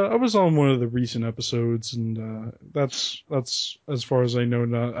 But I was on one of the recent episodes, and that's as far as I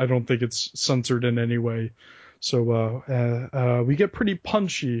know. I don't think it's censored in any way. So we get pretty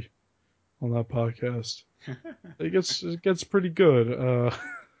punchy on that podcast. It gets pretty good.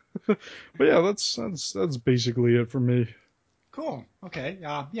 But yeah, that's basically it for me. Cool. Okay.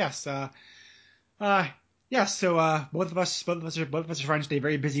 Yes. Yes. So both of us are trying to stay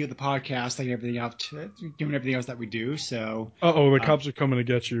very busy with the podcast, like everything else, doing everything else that we do. So. The cops are coming to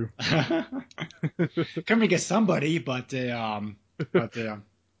get you. Coming to get somebody, but Greg,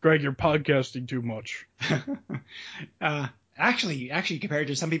 you're podcasting too much. Actually, compared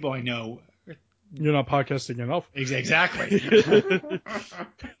to some people I know, you're not podcasting enough. Exactly.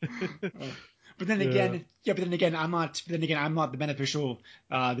 But then again, I'm not the beneficial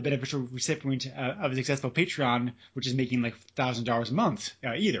recipient of a successful Patreon, which is making like $1,000 a month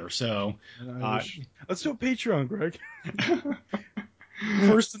either. So let's do a Patreon, Greg.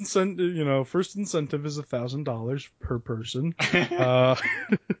 First incentive is $1,000 per person.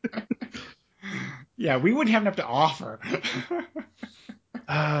 Yeah, we wouldn't have enough to offer.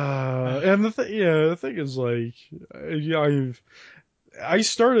 And the thing is, like, I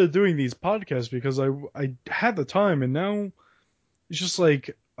started doing these podcasts because I had the time, and now it's just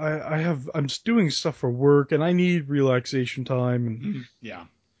like I'm just doing stuff for work, and I need relaxation time, and Yeah.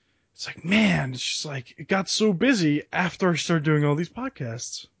 it's like, man, it's just like it got so busy after I started doing all these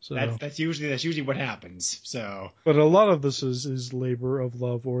podcasts. So That's usually what happens. So, but a lot of this is labor of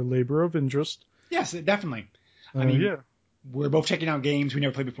love or labor of interest. yes, definitely. I mean, Yeah. we're both checking out games we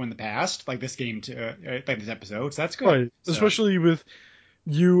never played before in the past, like this game, like this episode. So that's good. Right. So, Especially with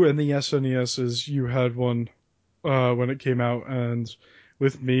you and the SNESs, you had one when it came out, and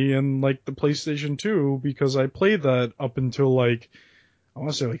with me and like the PlayStation 2, because I played that up until like I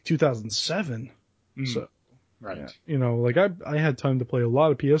want to say like 2007. So right. yeah, you know, like I had time to play a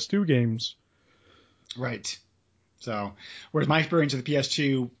lot of PS2 games. Right. So, whereas my experience with the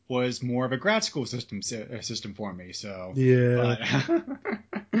PS2 was more of a grad school system for me. So, Yeah.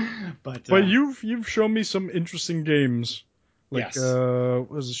 But you've shown me some interesting games. Like yes.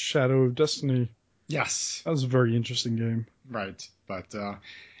 what was it, Shadow of Destiny? Yes. That was a very interesting game. Right. But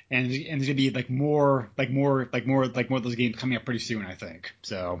and there's gonna be more of those games coming up pretty soon, I think.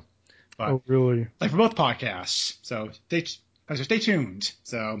 So, but Oh really? like for both podcasts. So stay tuned.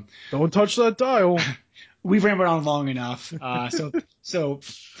 So Don't touch that dial. we've rambled on long enough. So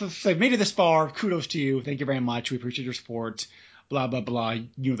if I've made it this far, kudos to you. Thank you very much. We appreciate your support. Blah blah blah.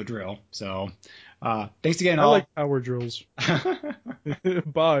 You know the drill. So thanks again. I like power drills.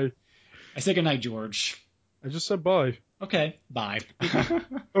 Bye. I say goodnight, George. I just said bye. Okay, bye.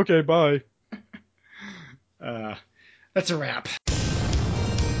 Okay, bye. That's a wrap.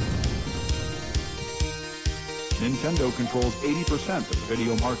 Nintendo controls 80% of the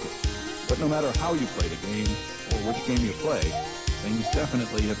video market. But no matter how you play the game, or which game you play, things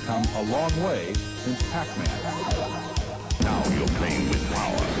definitely have come a long way since Pac-Man. Now you're playing with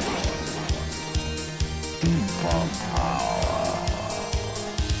power. Super power.